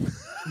of them.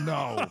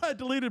 No. I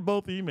deleted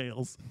both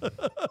emails.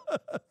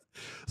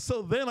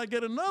 So then I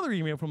get another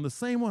email from the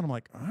same one. I'm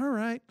like, all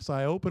right. So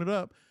I open it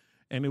up,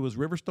 and it was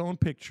Riverstone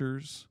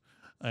Pictures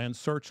and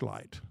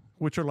Searchlight,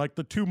 which are like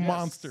the two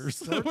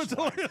monsters.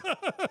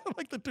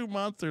 Like the two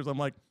monsters. I'm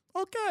like,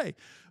 okay.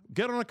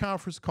 Get on a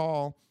conference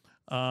call.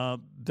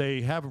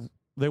 They want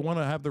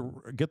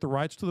to get the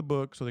rights to the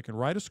book so they can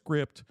write a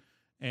script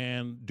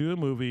and do a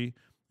movie.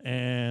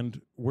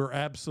 And we're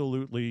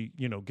absolutely,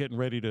 getting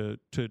ready to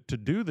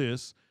do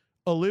this.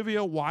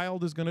 Olivia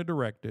Wilde is going to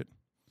direct it.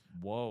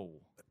 Whoa.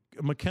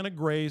 McKenna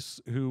Grace,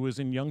 who is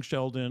in Young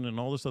Sheldon and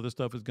all this other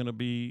stuff, is going to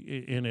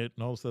be in it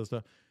and all this other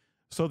stuff.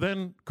 So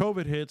then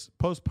COVID hits,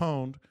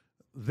 postponed.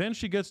 Then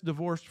she gets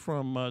divorced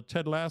from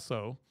Ted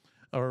Lasso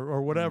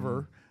or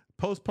whatever,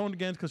 postponed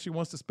again because she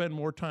wants to spend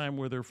more time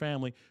with her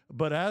family.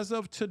 But as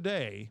of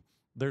today,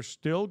 they're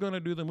still going to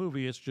do the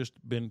movie. It's just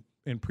been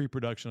in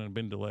pre-production and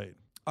been delayed.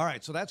 All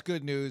right, so that's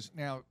good news.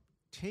 Now,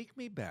 take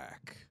me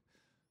back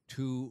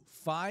to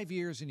 5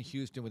 years in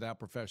Houston without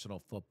professional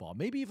football,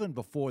 maybe even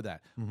before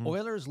that.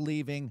 Oilers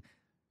leaving,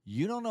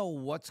 you don't know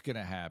what's going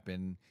to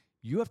happen.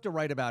 You have to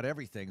write about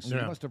everything. So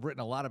you must have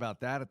written a lot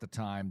about that at the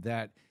time,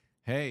 that,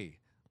 hey,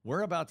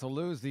 we're about to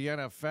lose the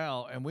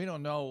NFL, and we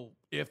don't know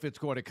if it's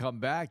going to come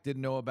back.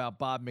 Didn't know about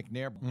Bob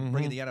McNair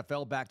bringing the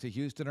NFL back to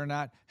Houston or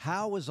not.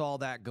 How was all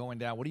that going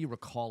down? What do you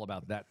recall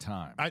about that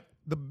time?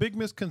 The big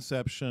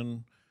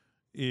misconception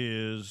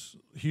is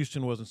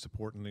Houston wasn't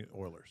supporting the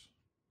Oilers.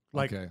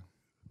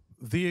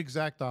 The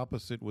exact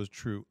opposite was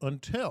true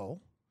until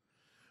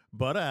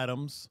Bud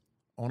Adams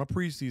on a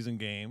preseason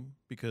game,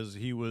 because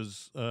he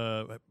was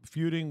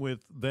feuding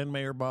with then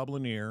Mayor Bob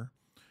Lanier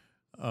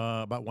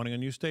about wanting a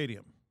new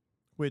stadium,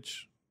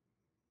 which,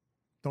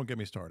 don't get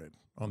me started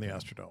on the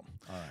Astrodome.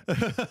 All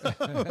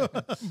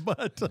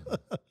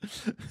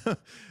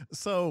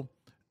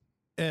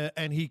right.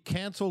 And he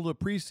canceled a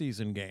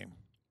preseason game.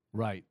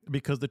 Right.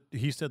 Because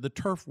he said the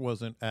turf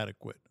wasn't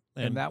adequate.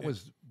 And that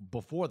was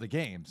before the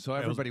game, so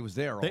everybody was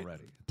there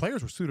already.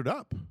 Players were suited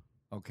up.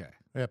 Okay.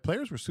 Yeah,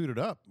 players were suited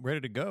up,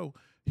 ready to go.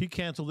 He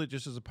canceled it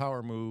just as a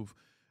power move.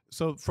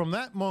 So from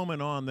that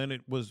moment on, then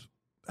it was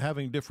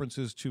having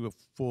differences to a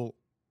full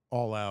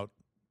all-out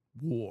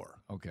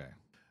war. Okay.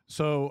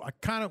 So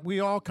we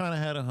all kind of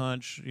had a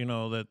hunch,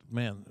 that,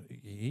 man,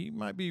 he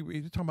might be,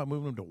 he's talking about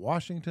moving him to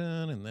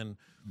Washington and then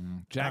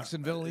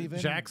Jacksonville even?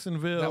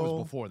 Jacksonville. That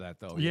was before that,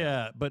 though.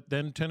 Yeah, but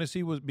then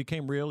Tennessee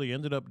became real. He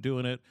ended up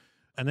doing it,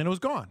 and then it was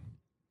gone.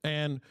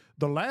 And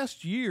the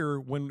last year,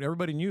 when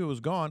everybody knew it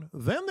was gone,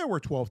 then there were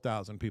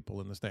 12,000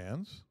 people in the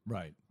stands.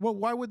 Right. Well,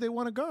 why would they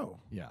want to go?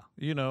 Yeah.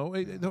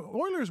 The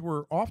Oilers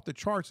were off the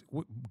charts,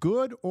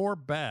 good or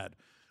bad.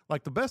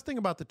 Like, the best thing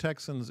about the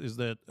Texans is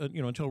that,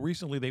 until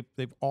recently,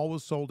 they've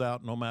always sold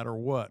out no matter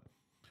what.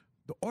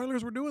 The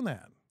Oilers were doing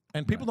that.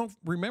 And people don't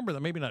remember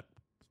that. Maybe not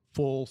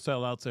full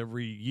sellouts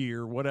every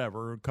year,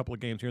 whatever, a couple of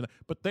games here and there.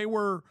 But they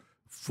were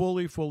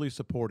fully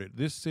supported.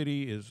 This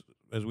city is,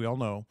 as we all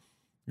know,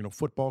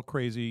 football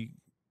crazy,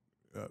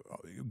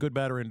 good,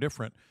 bad, or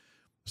indifferent.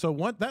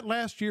 So that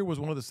last year was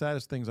one of the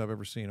saddest things I've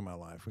ever seen in my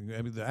life.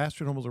 I mean, the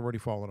Astrodome was already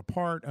falling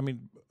apart. I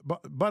mean,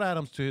 Bud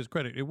Adams, to his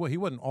credit, he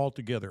wasn't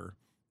altogether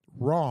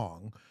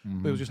wrong,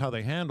 but it was just how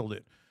they handled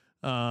it.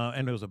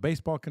 And it was a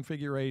baseball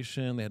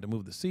configuration. They had to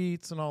move the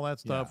seats and all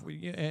that stuff.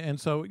 Yeah. And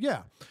so,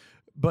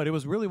 but it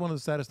was really one of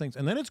the saddest things.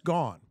 And then it's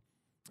gone.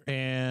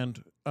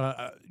 And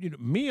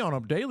me on a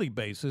daily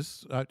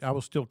basis, I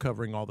was still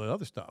covering all the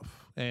other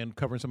stuff and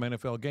covering some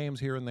NFL games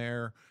here and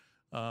there.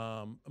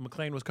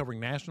 McLean was covering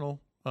national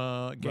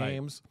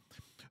games. Right.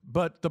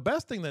 But the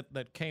best thing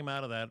that came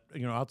out of that,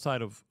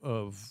 outside of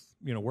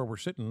where we're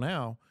sitting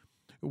now,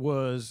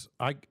 was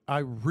I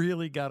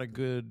really got a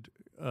good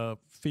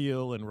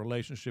feel and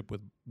relationship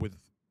with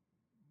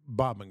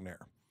Bob McNair.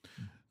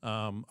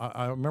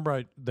 I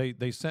remember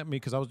they sent me,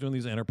 because I was doing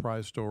these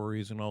enterprise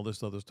stories and all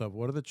this other stuff.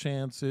 What are the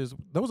chances?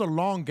 There was a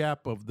long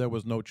gap of there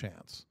was no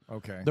chance.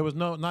 Okay. There was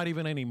not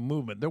even any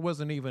movement. There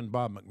wasn't even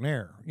Bob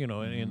McNair,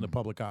 in the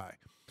public eye.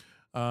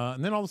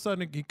 And then all of a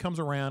sudden he comes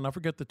around. I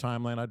forget the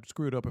timeline. I'd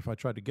screw it up if I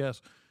tried to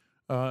guess.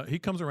 He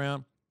comes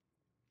around,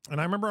 and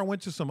I remember I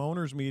went to some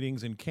owners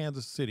meetings in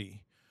Kansas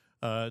City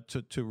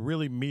to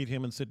really meet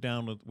him and sit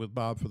down with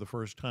Bob for the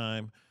first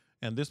time.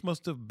 And this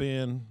must have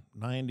been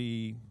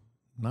 99.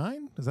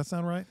 Does that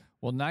sound right?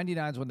 Well,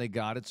 99 is when they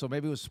got it, so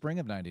maybe it was spring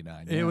of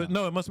 99. It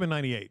must have been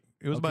 98.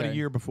 It was about a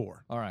year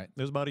before. All right.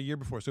 It was about a year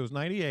before. So it was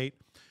 98.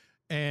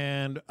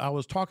 And I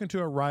was talking to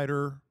a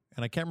writer,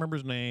 and I can't remember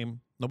his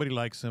name. Nobody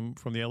likes him,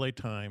 from the LA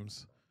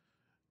Times.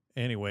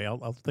 Anyway,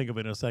 I'll think of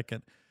it in a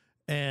second.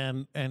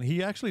 And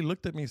he actually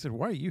looked at me and said,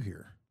 "Why are you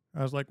here?"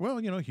 I was like, "Well,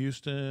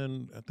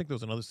 Houston, I think there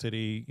was another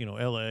city,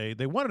 LA.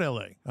 They wanted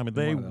LA. I mean,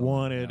 they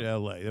wanted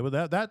LA.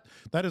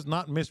 That is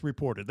not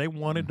misreported. They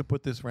wanted to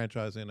put this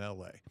franchise in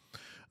LA.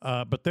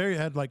 But they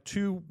had like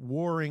two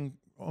warring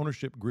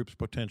ownership groups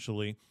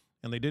potentially,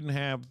 and they didn't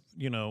have,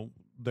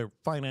 their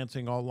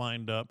financing all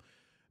lined up.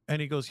 And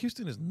he goes,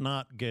 Houston is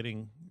not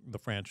getting the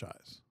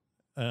franchise.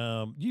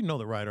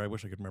 The writer. I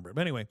wish I could remember it.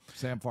 But anyway.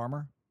 Sam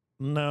Farmer?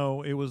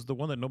 No, it was the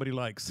one that nobody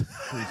likes.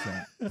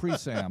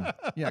 Pre-Sam.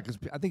 Yeah, because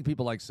I think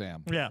people like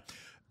Sam. Yeah.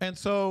 And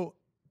so,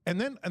 and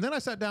then I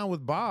sat down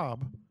with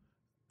Bob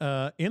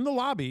in the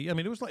lobby. I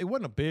mean, it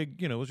wasn't a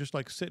big, it was just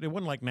like it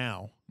wasn't like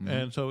now. Mm-hmm.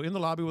 And so in the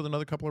lobby with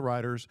another couple of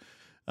writers.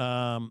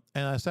 And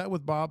I sat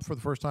with Bob for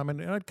the first time,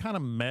 and I'd kind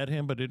of met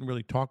him, but didn't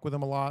really talk with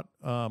him a lot.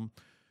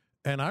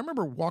 And I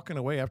remember walking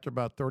away after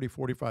about 30,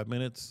 45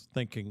 minutes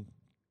thinking,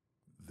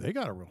 they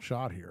got a real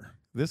shot here.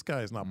 This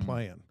guy is not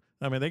playing.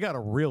 I mean, they got a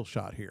real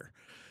shot here.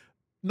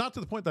 Not to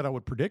the point that I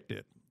would predict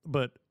it,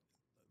 but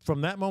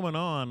from that moment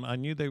on, I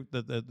knew that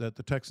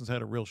the Texans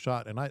had a real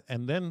shot.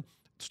 And then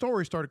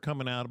stories started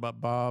coming out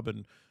about Bob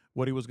and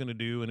what he was going to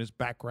do and his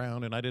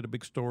background. And I did a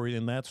big story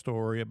in that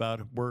story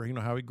about where,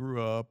 how he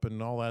grew up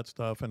and all that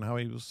stuff and how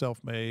he was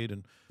self-made.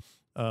 And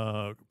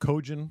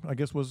Cogent, I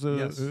guess, was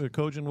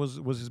Cogent was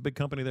his big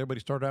company there, but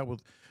he started out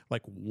with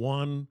like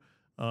one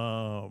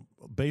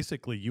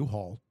basically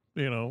U-Haul,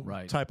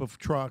 type of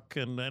truck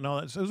and all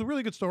that. So it was a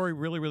really good story,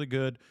 really, really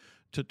good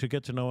to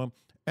get to know him.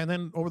 And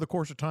then over the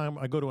course of time,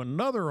 I go to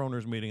another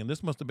owners meeting, and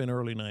this must have been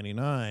early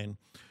 '99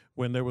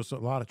 when there was a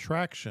lot of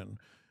traction.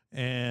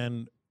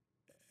 And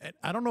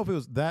I don't know if it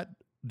was that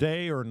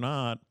day or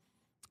not,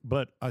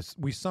 but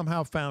we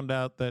somehow found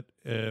out that,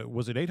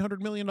 was it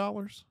 $800 million?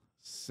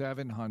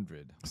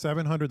 700.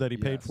 700 that he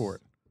paid for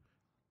it.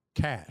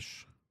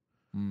 Cash.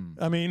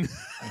 I mean,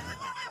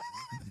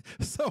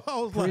 so I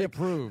was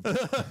pre-approved.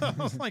 I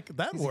was like,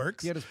 that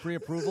works. He had his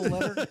pre-approval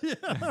letter?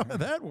 Yeah,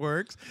 that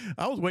works.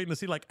 I was waiting to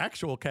see like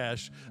actual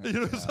cash. A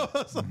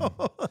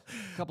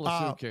couple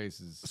of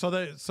suitcases. So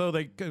it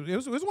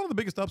was one of the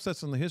biggest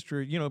upsets in the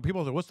history.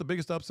 People say, what's the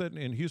biggest upset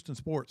in Houston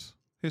sports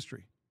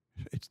history?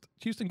 It's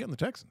Houston getting the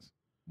Texans.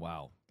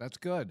 Wow, that's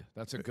good.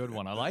 That's a good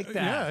one. I like that.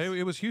 Yeah,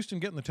 it was Houston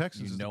getting the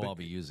Texans. I'll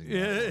be using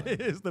that.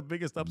 It is the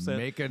biggest upset.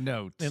 Make a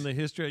note. In the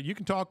history. You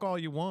can talk all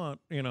you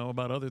want,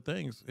 about other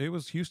things. It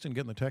was Houston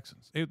getting the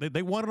Texans.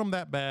 They wanted them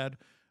that bad.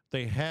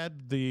 They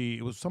had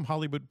it was some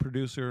Hollywood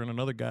producer and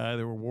another guy.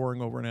 They were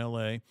warring over in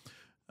L.A.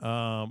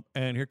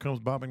 And here comes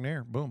Bob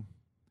McNair. Boom.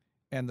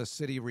 And the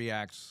city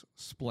reacts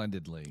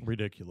splendidly.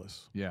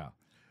 Ridiculous. Yeah.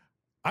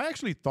 I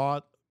actually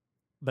thought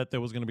that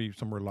there was going to be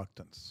some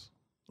reluctance.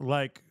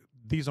 Like,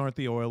 these aren't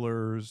the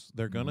Oilers.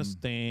 They're going to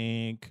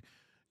stink.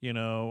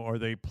 Are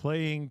they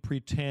playing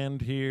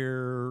pretend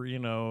here,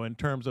 in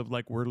terms of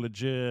like we're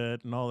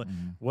legit and all that?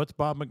 What's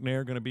Bob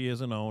McNair going to be as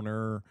an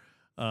owner?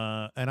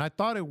 And I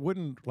thought it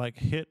wouldn't like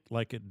hit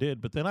like it did.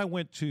 But then I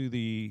went to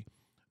the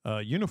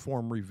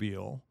uniform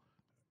reveal.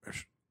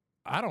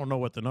 I don't know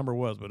what the number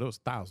was, but it was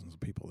thousands of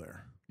people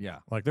there. Yeah.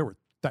 Like there were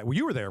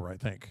you were there, I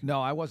think. No,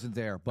 I wasn't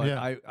there, but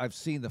Yeah. I've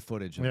seen the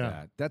footage of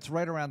that. That's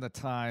right around the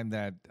time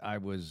that I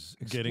was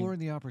exploring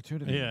the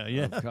opportunity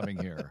of coming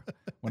here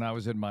when I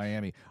was in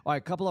Miami. All right,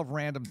 a couple of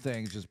random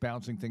things, just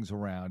bouncing things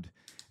around.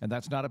 And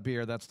that's not a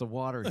beer, that's the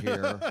water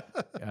here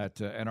at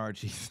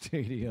NRG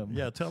Stadium.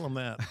 Yeah, tell them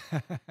that.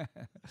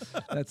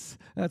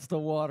 That's the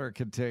water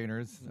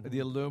containers, the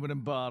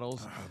aluminum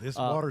bottles. Oh, this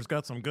water's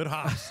got some good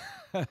hops.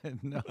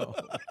 No.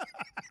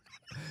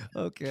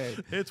 Okay.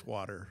 It's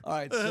water. All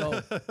right,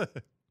 so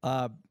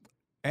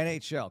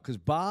NHL, because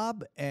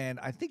Bob and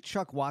I think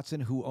Chuck Watson,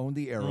 who owned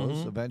the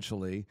Arrows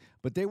eventually,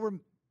 but they were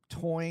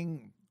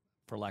toying,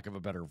 for lack of a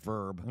better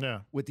verb,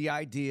 with the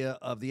idea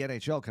of the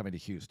NHL coming to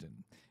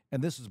Houston.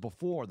 And this is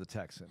before the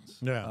Texans.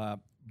 Yeah.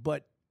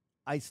 But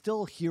I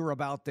still hear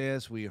about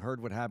this. We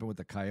heard what happened with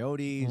the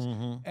Coyotes.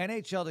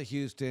 NHL to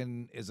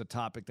Houston is a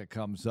topic that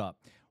comes up.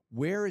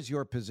 Where is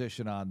your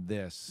position on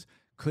this?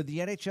 Could the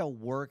NHL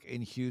work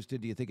in Houston?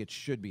 Do you think it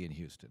should be in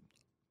Houston?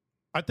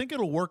 I think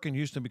it'll work in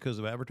Houston because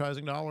of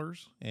advertising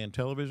dollars and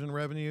television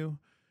revenue.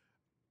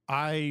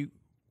 I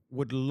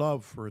would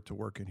love for it to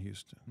work in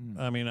Houston.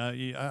 I mean,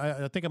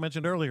 I think I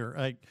mentioned earlier.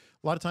 A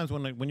lot of times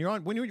when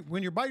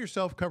you're by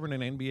yourself covering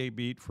an NBA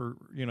beat for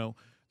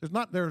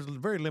there's a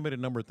very limited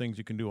number of things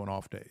you can do on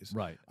off days.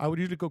 Right. I would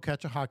usually go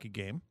catch a hockey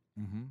game,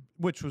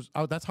 which was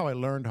that's how I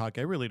learned hockey.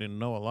 I really didn't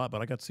know a lot,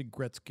 but I got to see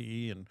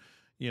Gretzky and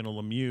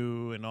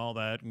Lemieux and all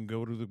that, and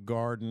go to the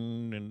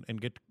Garden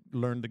and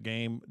learn the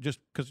game. Just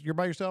because you're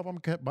by yourself, I'm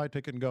gonna buy a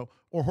ticket and go.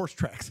 Or horse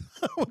tracks.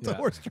 What's the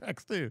horse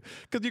tracks too?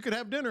 Because you could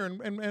have dinner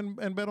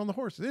and bet on the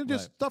horses. It's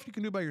just stuff you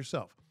can do by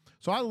yourself.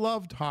 So I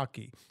loved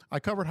hockey. I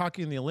covered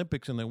hockey in the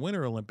Olympics and the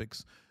Winter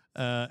Olympics,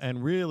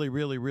 and really,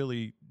 really,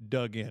 really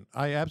dug in.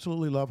 I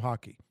absolutely love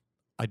hockey.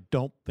 I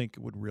don't think it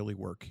would really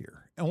work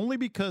here. Only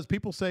because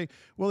people say,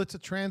 well, it's a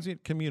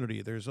transient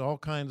community. There's no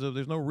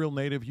real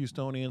native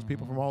Houstonians.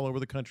 People from all over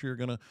the country are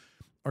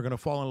gonna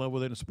fall in love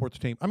with it and support the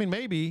team. I mean,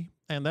 maybe,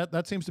 and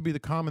that seems to be the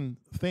common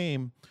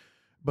theme,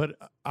 but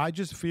I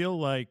just feel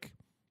like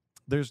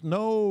there's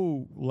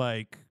no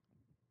like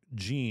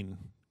gene.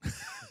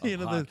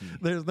 There's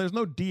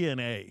no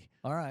DNA.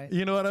 All right.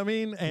 You know what I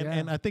mean?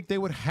 And I think they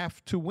would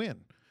have to win.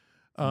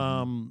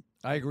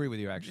 I agree with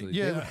you, actually.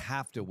 Yeah, they would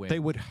have to win. They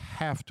would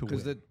have to win.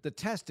 Because the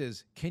test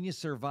is, can you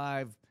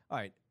survive? All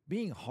right,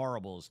 being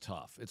horrible is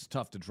tough. It's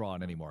tough to draw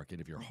in any market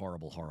if you're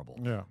horrible.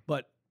 Yeah.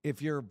 But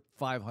if you're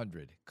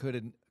 500,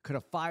 could a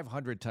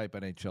 500 type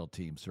NHL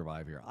team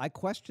survive here? I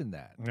question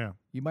that. Yeah.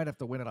 You might have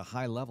to win at a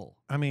high level.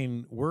 I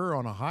mean, we're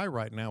on a high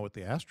right now with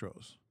the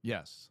Astros.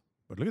 Yes.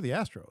 But look at the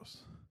Astros.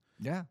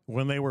 Yeah.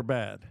 When they were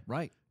bad.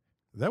 Right.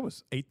 That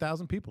was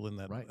 8,000 people in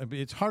that. Right. I mean,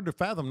 it's hard to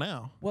fathom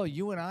now. Well,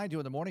 you and I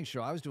doing the morning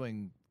show, I was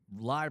doing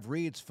live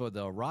reads for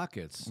the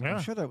Rockets. Yeah.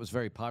 I'm sure that was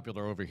very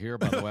popular over here,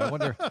 by the way. I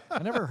wonder,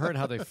 I never heard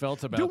how they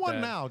felt about that. Do one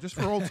now, just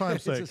for old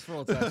time's sake. Just for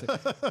old time's sake.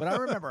 But I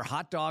remember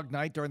hot dog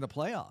night during the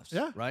playoffs.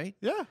 Yeah. Right?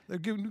 Yeah, they're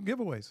giving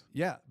giveaways.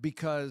 Yeah,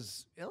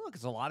 because look,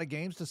 it's a lot of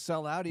games to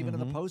sell out, even in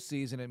the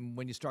postseason. And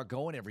when you start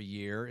going every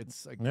year,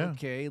 it's like,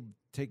 okay,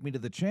 take me to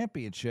the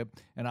championship.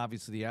 And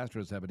obviously the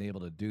Astros have been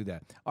able to do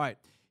that. All right,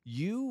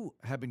 you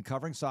have been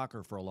covering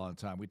soccer for a long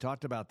time. We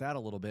talked about that a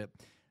little bit.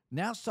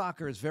 Now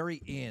soccer is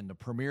very in. The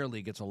Premier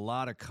League gets a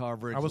lot of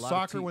coverage. I was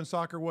soccer when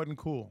soccer wasn't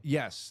cool.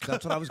 Yes,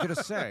 that's what I was going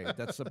to say.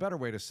 That's a better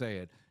way to say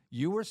it.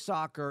 You were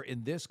soccer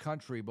in this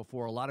country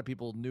before a lot of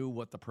people knew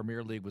what the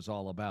Premier League was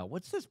all about.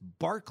 What's this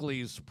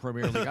Barclays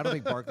Premier League? I don't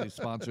think Barclays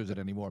sponsors it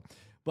anymore.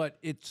 But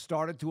it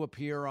started to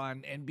appear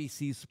on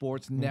NBC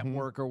Sports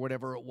Network or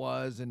whatever it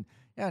was. And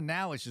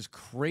now it's just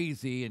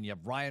crazy. And you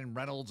have Ryan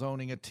Reynolds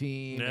owning a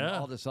team and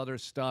all this other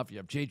stuff. You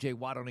have J.J.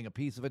 Watt owning a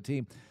piece of a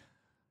team.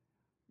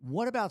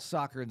 What about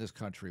soccer in this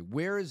country?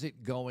 Where is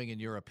it going,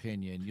 in your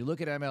opinion? You look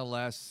at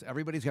MLS.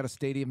 Everybody's got a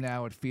stadium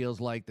now, it feels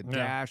like. The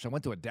Dash. I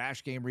went to a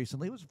Dash game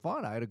recently. It was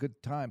fun. I had a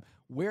good time.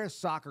 Where is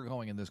soccer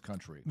going in this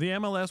country? The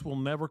MLS will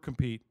never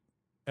compete,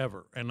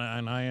 ever. And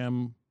I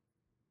am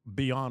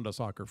beyond a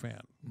soccer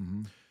fan.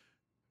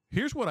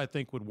 Here's what I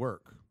think would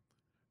work.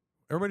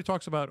 Everybody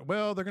talks about,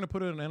 well, they're going to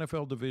put an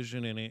NFL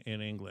division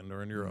in England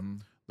or in Europe.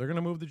 They're going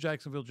to move the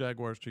Jacksonville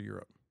Jaguars to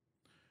Europe.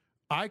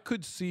 I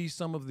could see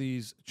some of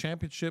these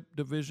championship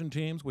division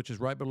teams, which is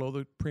right below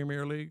the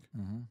Premier League,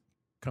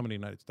 coming to the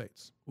United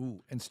States.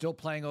 Ooh, and still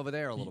playing over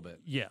there a little bit.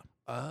 Yeah.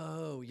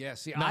 Oh, yeah.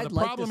 See, now, I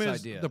like this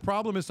idea. The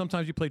problem is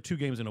sometimes you play 2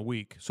 games in a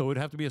week, so it'd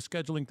have to be a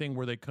scheduling thing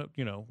where they,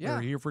 they're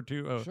here for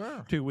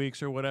 2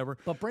 weeks or whatever.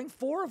 But bring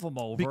 4 of them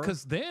over.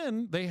 Because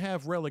then they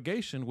have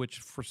relegation, which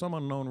for some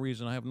unknown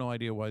reason, I have no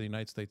idea why the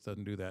United States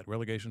doesn't do that.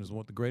 Relegation is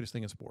the greatest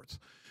thing in sports.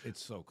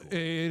 It's so cool.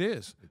 It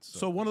is. It's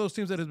so one of those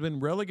teams that has been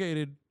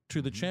relegated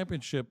to the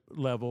championship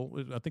level,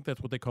 I think that's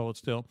what they call it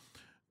still,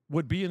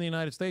 would be in the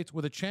United States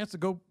with a chance to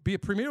go be a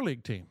Premier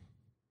League team.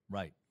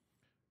 Right.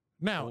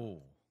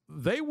 Now,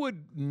 they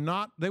would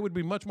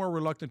be much more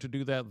reluctant to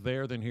do that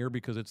there than here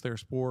because it's their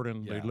sport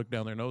and they look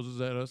down their noses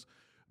at us.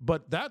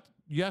 But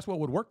you ask what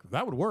would work?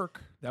 That would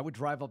work. That would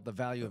drive up the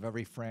value of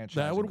every franchise.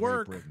 That would in Great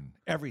work. Britain.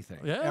 Everything.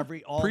 Yeah.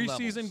 All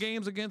preseason levels.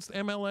 games against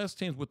MLS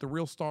teams with the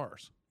real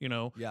stars.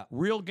 Yeah.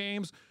 Real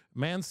games.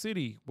 Man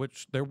City,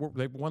 which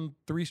they've won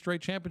 3 straight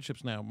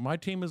championships now. My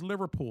team is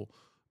Liverpool,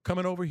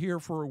 coming over here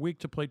for a week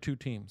to play 2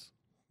 teams.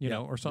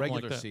 Or something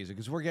like that. Regular season,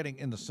 because we're getting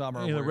in the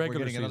summer. Yeah, we're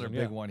getting another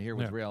big one here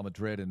with Real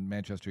Madrid and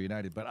Manchester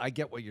United. But I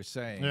get what you're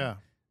saying. Yeah.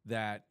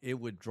 That it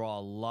would draw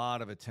a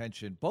lot of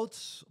attention.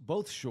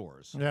 Both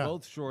shores. Yeah.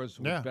 Both shores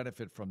would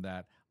benefit from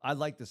that. I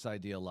like this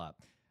idea a lot.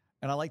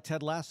 And I like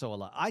Ted Lasso a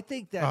lot. I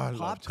think that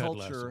pop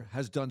culture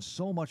has done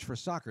so much for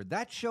soccer.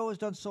 That show has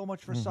done so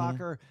much for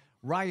soccer.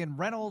 Ryan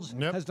Reynolds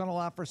has done a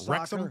lot for soccer.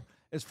 Wrexham.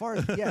 As far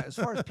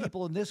as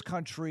people in this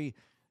country,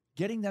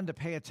 getting them to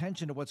pay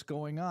attention to what's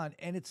going on.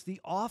 And it's the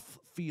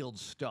off-field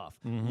stuff,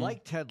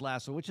 like Ted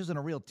Lasso, which isn't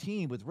a real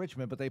team with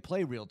Richmond, but they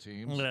play real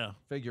teams,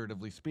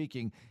 figuratively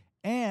speaking.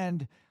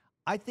 And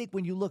I think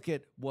when you look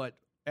at what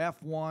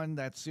F1,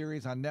 that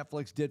series on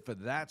Netflix, did for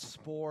that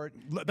sport.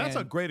 That's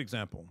a great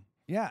example.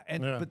 Yeah,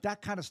 but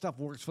that kind of stuff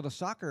works for the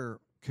soccer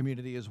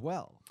community as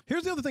well.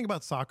 Here's the other thing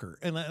about soccer,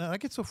 and I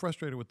get so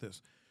frustrated with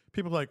this.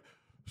 People are like,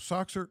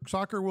 soccer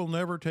will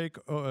never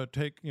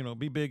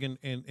be big in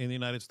the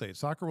United States.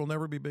 Soccer will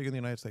never be big in the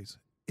United States.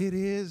 It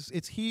is.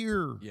 It's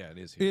here. Yeah, it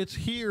is here. It's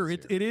here.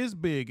 It is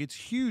big. It's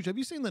huge. Have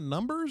you seen the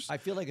numbers? I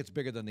feel like it's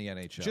bigger than the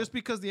NHL. Just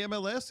because the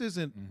MLS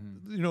isn't,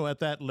 at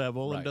that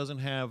level and doesn't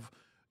have,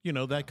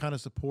 that kind of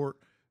support.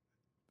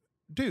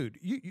 Dude,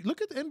 you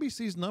look at the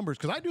NBC's numbers,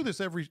 because I do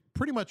this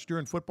pretty much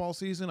during football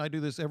season. I do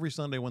this every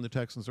Sunday when the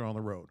Texans are on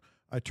the road.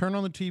 I turn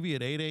on the TV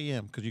at 8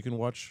 a.m. because you can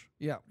watch,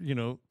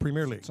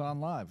 Premier League. It's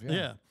on live,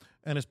 Yeah.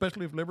 And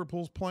especially if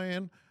Liverpool's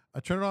playing, I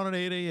turn it on at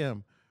 8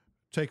 a.m.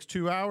 Takes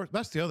 2 hours.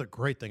 That's the other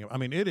great thing. I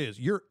mean, it is.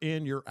 You're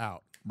in, you're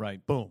out.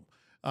 Right. Boom.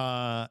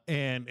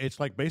 And it's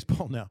like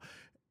baseball now.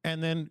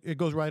 And then it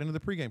goes right into the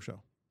pregame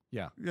show.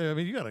 Yeah. I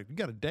mean, you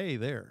got a day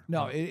there.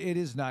 No, it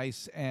is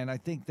nice. And I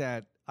think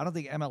that I don't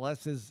think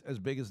MLS is as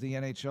big as the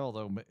NHL,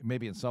 though,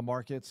 maybe in some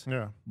markets.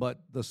 Yeah.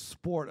 But the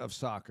sport of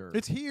soccer.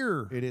 It's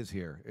here. It is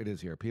here. It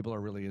is here. People are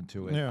really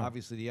into it. Yeah.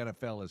 Obviously, the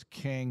NFL is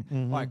king.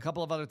 All right, a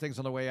couple of other things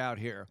on the way out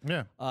here.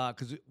 Yeah.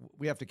 Because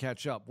we have to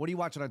catch up. What are you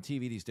watching on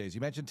TV these days?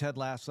 You mentioned Ted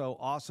Lasso.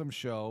 Awesome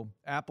show.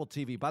 Apple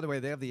TV. By the way,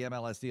 they have the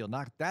MLS deal.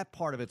 That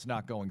part of it's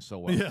not going so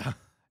well. Yeah.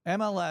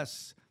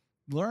 MLS.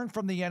 Learn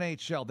from the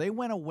NHL. They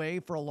went away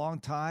for a long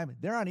time.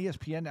 They're on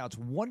ESPN now. It's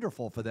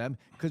wonderful for them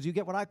because you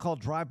get what I call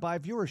drive-by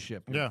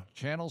viewership. Yeah.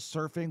 Channel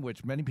surfing,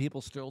 which many people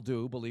still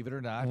do, believe it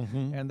or not,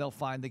 and they'll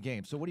find the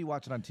game. So what are you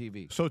watching on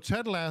TV? So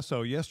Ted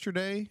Lasso,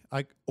 yesterday,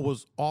 I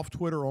was off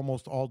Twitter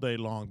almost all day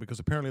long because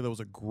apparently there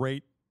was a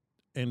great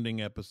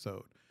ending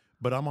episode.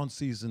 But I'm on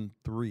season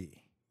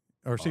 3.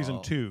 or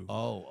season 2.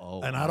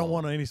 And I don't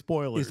want any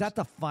spoilers. Is that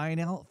the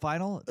final?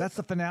 That's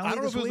the finale. I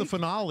don't know if it was week? the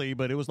finale,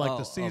 but it was like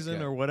the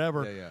season or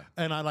whatever. Yeah.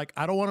 And I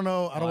don't want to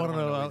know. I don't want to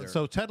know. either.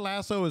 So Ted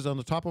Lasso is on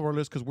the top of our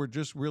list because we're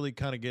just really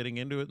kind of getting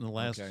into it in the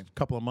last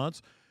couple of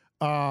months.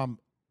 I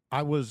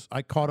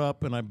caught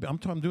up, and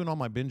I'm doing all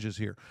my binges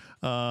here.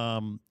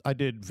 I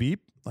did Veep,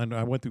 and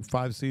I went through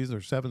 5 seasons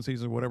or 7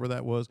 seasons, or whatever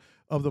that was.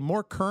 Of the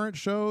more current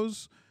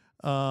shows,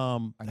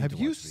 have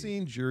you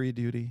seen Jury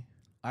Duty?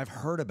 I've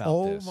heard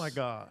about this. Oh my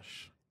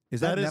gosh.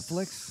 Is that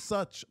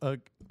Netflix?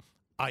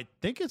 I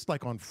think it's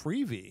like on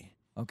Freevee.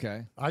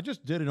 Okay. I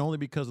just did it only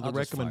because of the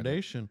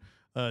recommendation.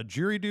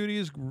 Jury Duty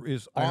is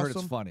awesome. I heard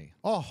it's funny.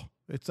 Oh,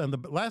 and the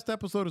last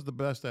episode is the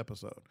best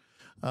episode.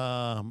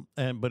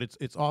 But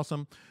it's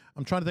awesome.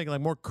 I'm trying to think of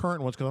like more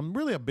current ones because I'm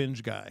really a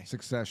binge guy.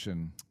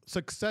 Succession,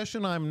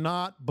 I'm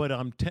not, but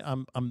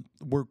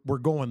we're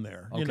going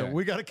there. Okay. You know,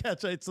 we got to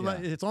catch it.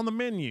 It's on the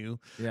menu.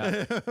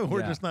 Yeah.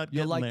 We're just not.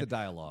 You like there. the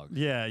dialogue.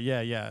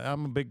 Yeah.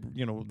 I'm a big.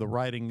 The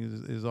writing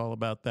is all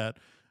about that.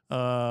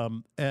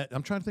 I'm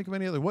trying to think of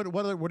any other.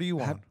 What do you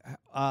want?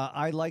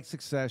 I like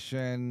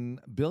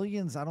Succession.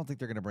 Billions, I don't think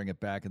they're going to bring it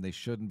back, and they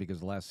shouldn't because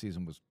the last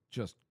season was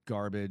just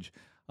garbage.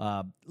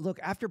 Look,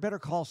 after Better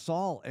Call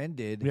Saul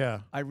ended,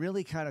 I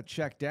really kind of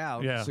checked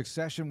out. Yeah.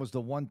 Succession was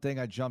the one thing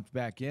I jumped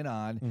back in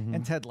on,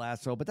 and Ted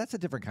Lasso, but that's a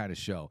different kind of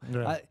show.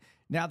 Yeah.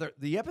 Now,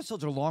 the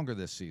episodes are longer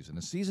this season.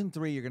 In season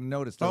 3, you're going to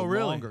notice they're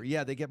longer.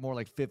 Yeah, they get more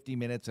like 50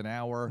 minutes, an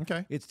hour.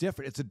 Okay. It's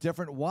different. It's a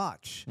different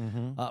watch.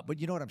 But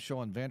you know what? I'm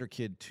showing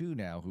Vanderkid 2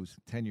 now, who's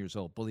 10 years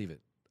old. Believe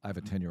it. I have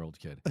a 10-year-old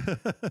kid.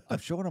 I'm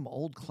showing him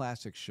old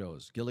classic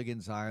shows,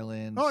 Gilligan's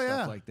Island,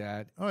 stuff like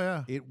that. Oh,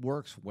 yeah. It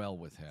works well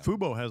with him.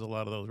 Fubo has a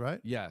lot of those, right?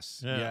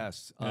 Yes, Yeah.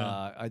 yes.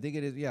 Yeah. I think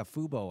it is,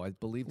 Fubo. I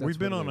believe that's We've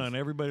been what it is. on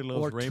Everybody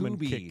Loves Or Raymond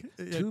Tubi. kick.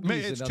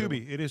 Tubi's It's another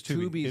Tubi. one. It is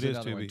Tubi. Tubi's It is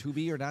another one. Tubi.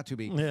 Tubi or not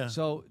Tubi. Yeah.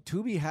 So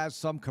Tubi has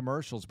some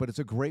commercials, but it's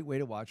a great way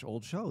to watch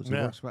old shows.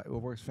 It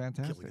works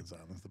fantastic. Gilligan's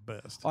Island's the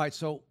best. All right,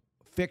 so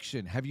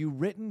fiction. Have you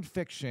written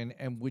fiction,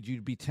 and would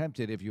you be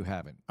tempted if you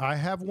haven't? I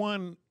have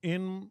one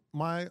on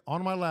my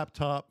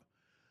laptop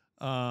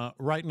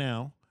right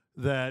now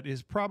that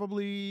is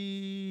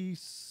probably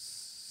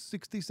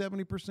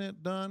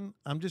 60-70% done.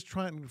 I'm just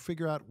trying to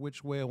figure out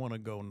which way I want to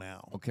go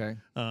now. Okay.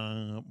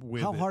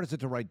 With How hard is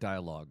it to write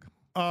dialogue?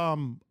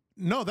 No,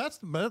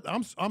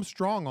 I'm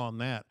strong on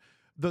that.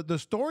 The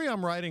story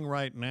I'm writing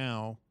right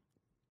now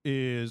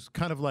is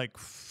kind of like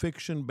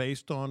fiction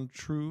based on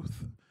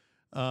truth,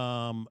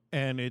 and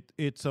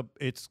it's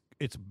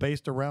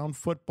based around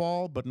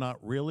football, but not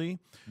really.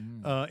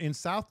 In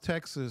South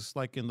Texas,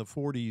 like in the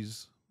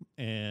 40s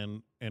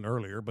and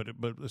earlier, but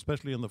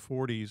especially in the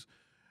 40s,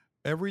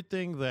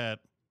 everything that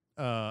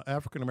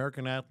African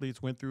American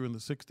athletes went through in the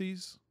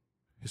 60s,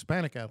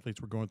 Hispanic athletes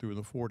were going through in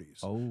the 40s.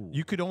 Oh.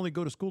 You could only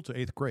go to school to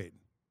 8th grade.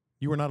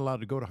 You were not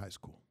allowed to go to high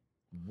school.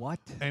 What?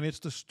 And it's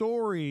the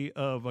story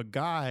of a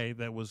guy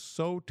that was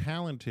so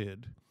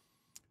talented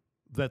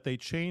that they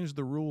changed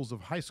the rules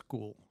of high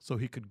school so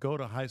he could go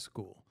to high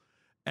school.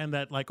 And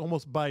that, like,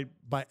 almost by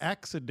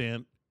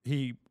accident,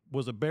 he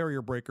was a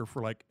barrier breaker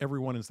for like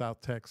everyone in South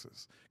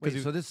Texas. Wait,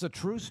 so this is a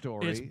true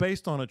story? It's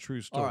based on a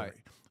true story.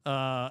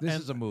 All right. This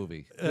is a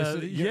movie.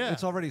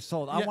 It's already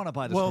sold. I want to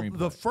buy the screenplay.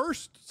 The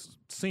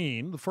first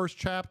scene, the first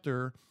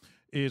chapter,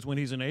 is when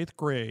he's in 8th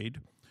grade,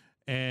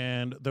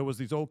 and there was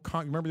these old.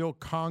 Remember the old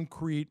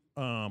concrete?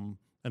 And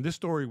this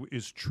story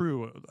is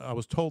true. I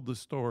was told this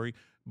story,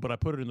 but I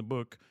put it in the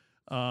book.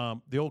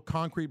 The old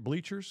concrete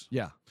bleachers.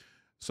 Yeah.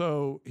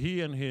 So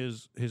he and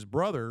his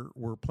brother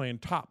were playing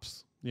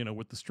tops,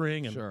 with the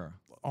string and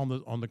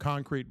on the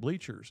concrete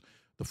bleachers.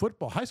 The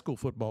high school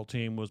football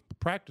team was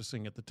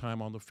practicing at the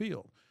time on the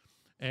field,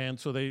 and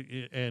so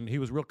he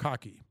was real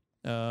cocky,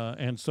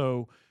 and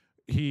so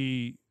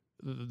the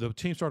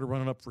team started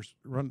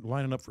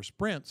lining up for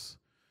sprints,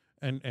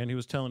 and he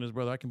was telling his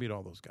brother, "I can beat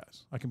all those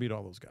guys. I can beat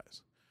all those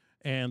guys."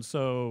 And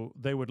so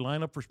they would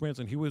line up for sprints,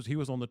 and he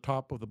was on the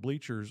top of the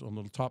bleachers, on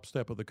the top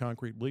step of the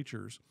concrete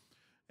bleachers.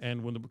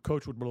 And when the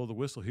coach would blow the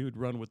whistle, he would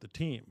run with the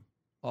team.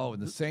 Oh, in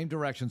the same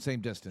direction, same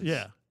distance.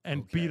 Yeah,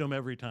 and beat them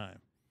every time.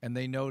 And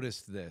they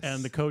noticed this.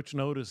 And the coach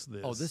noticed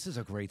this. Oh, this is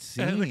a great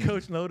scene. And the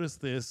coach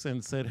noticed this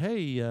and said, "Hey,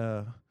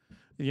 you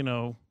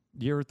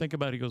ever think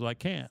about it?" He goes, "I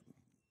can't.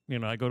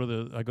 I go to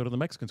the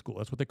Mexican school.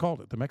 That's what they called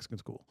it, the Mexican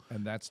school."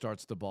 And that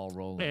starts the ball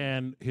rolling.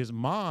 And his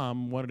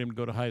mom wanted him to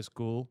go to high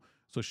school,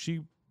 so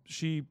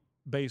she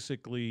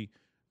basically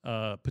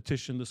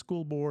petitioned the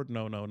school board.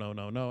 No,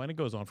 and it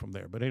goes on from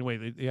there. But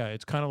anyway,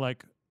 it's kind of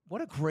like,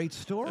 what a great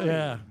story.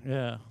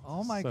 Yeah.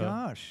 Oh my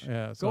gosh.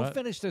 Yeah. So Go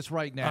finish this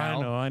right now.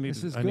 I know. I need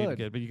this is I good. need to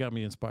get it, but you got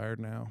me inspired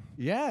now.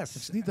 Yes. I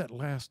just need that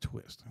last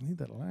twist. I need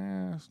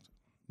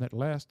that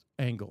last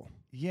angle.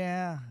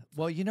 Yeah.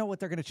 Well, you know what?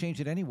 They're going to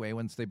change it anyway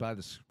once they buy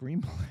the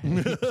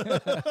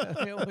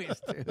screenplay. They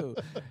always do.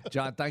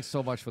 John, thanks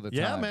so much for the time.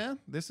 Yeah, man.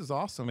 This is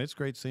awesome. It's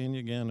great seeing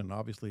you again, and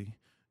obviously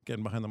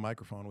getting behind the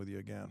microphone with you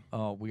again.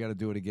 Oh, we got to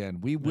do it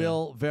again. We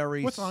will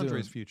very What's soon.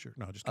 Andre's future?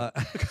 No, just kidding.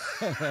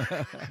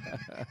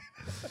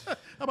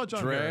 How about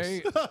John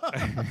Dre?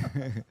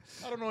 Harris?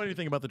 I don't know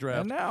anything about the draft.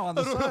 And now on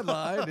the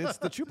sideline, it's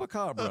the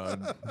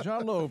Chupacabra,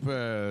 John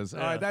Lopez. All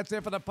right, that's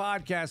it for the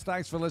podcast.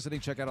 Thanks for listening.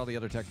 Check out all the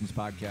other Texans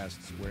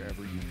podcasts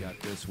wherever you got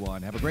this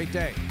one. Have a great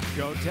day.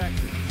 Go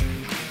Texans.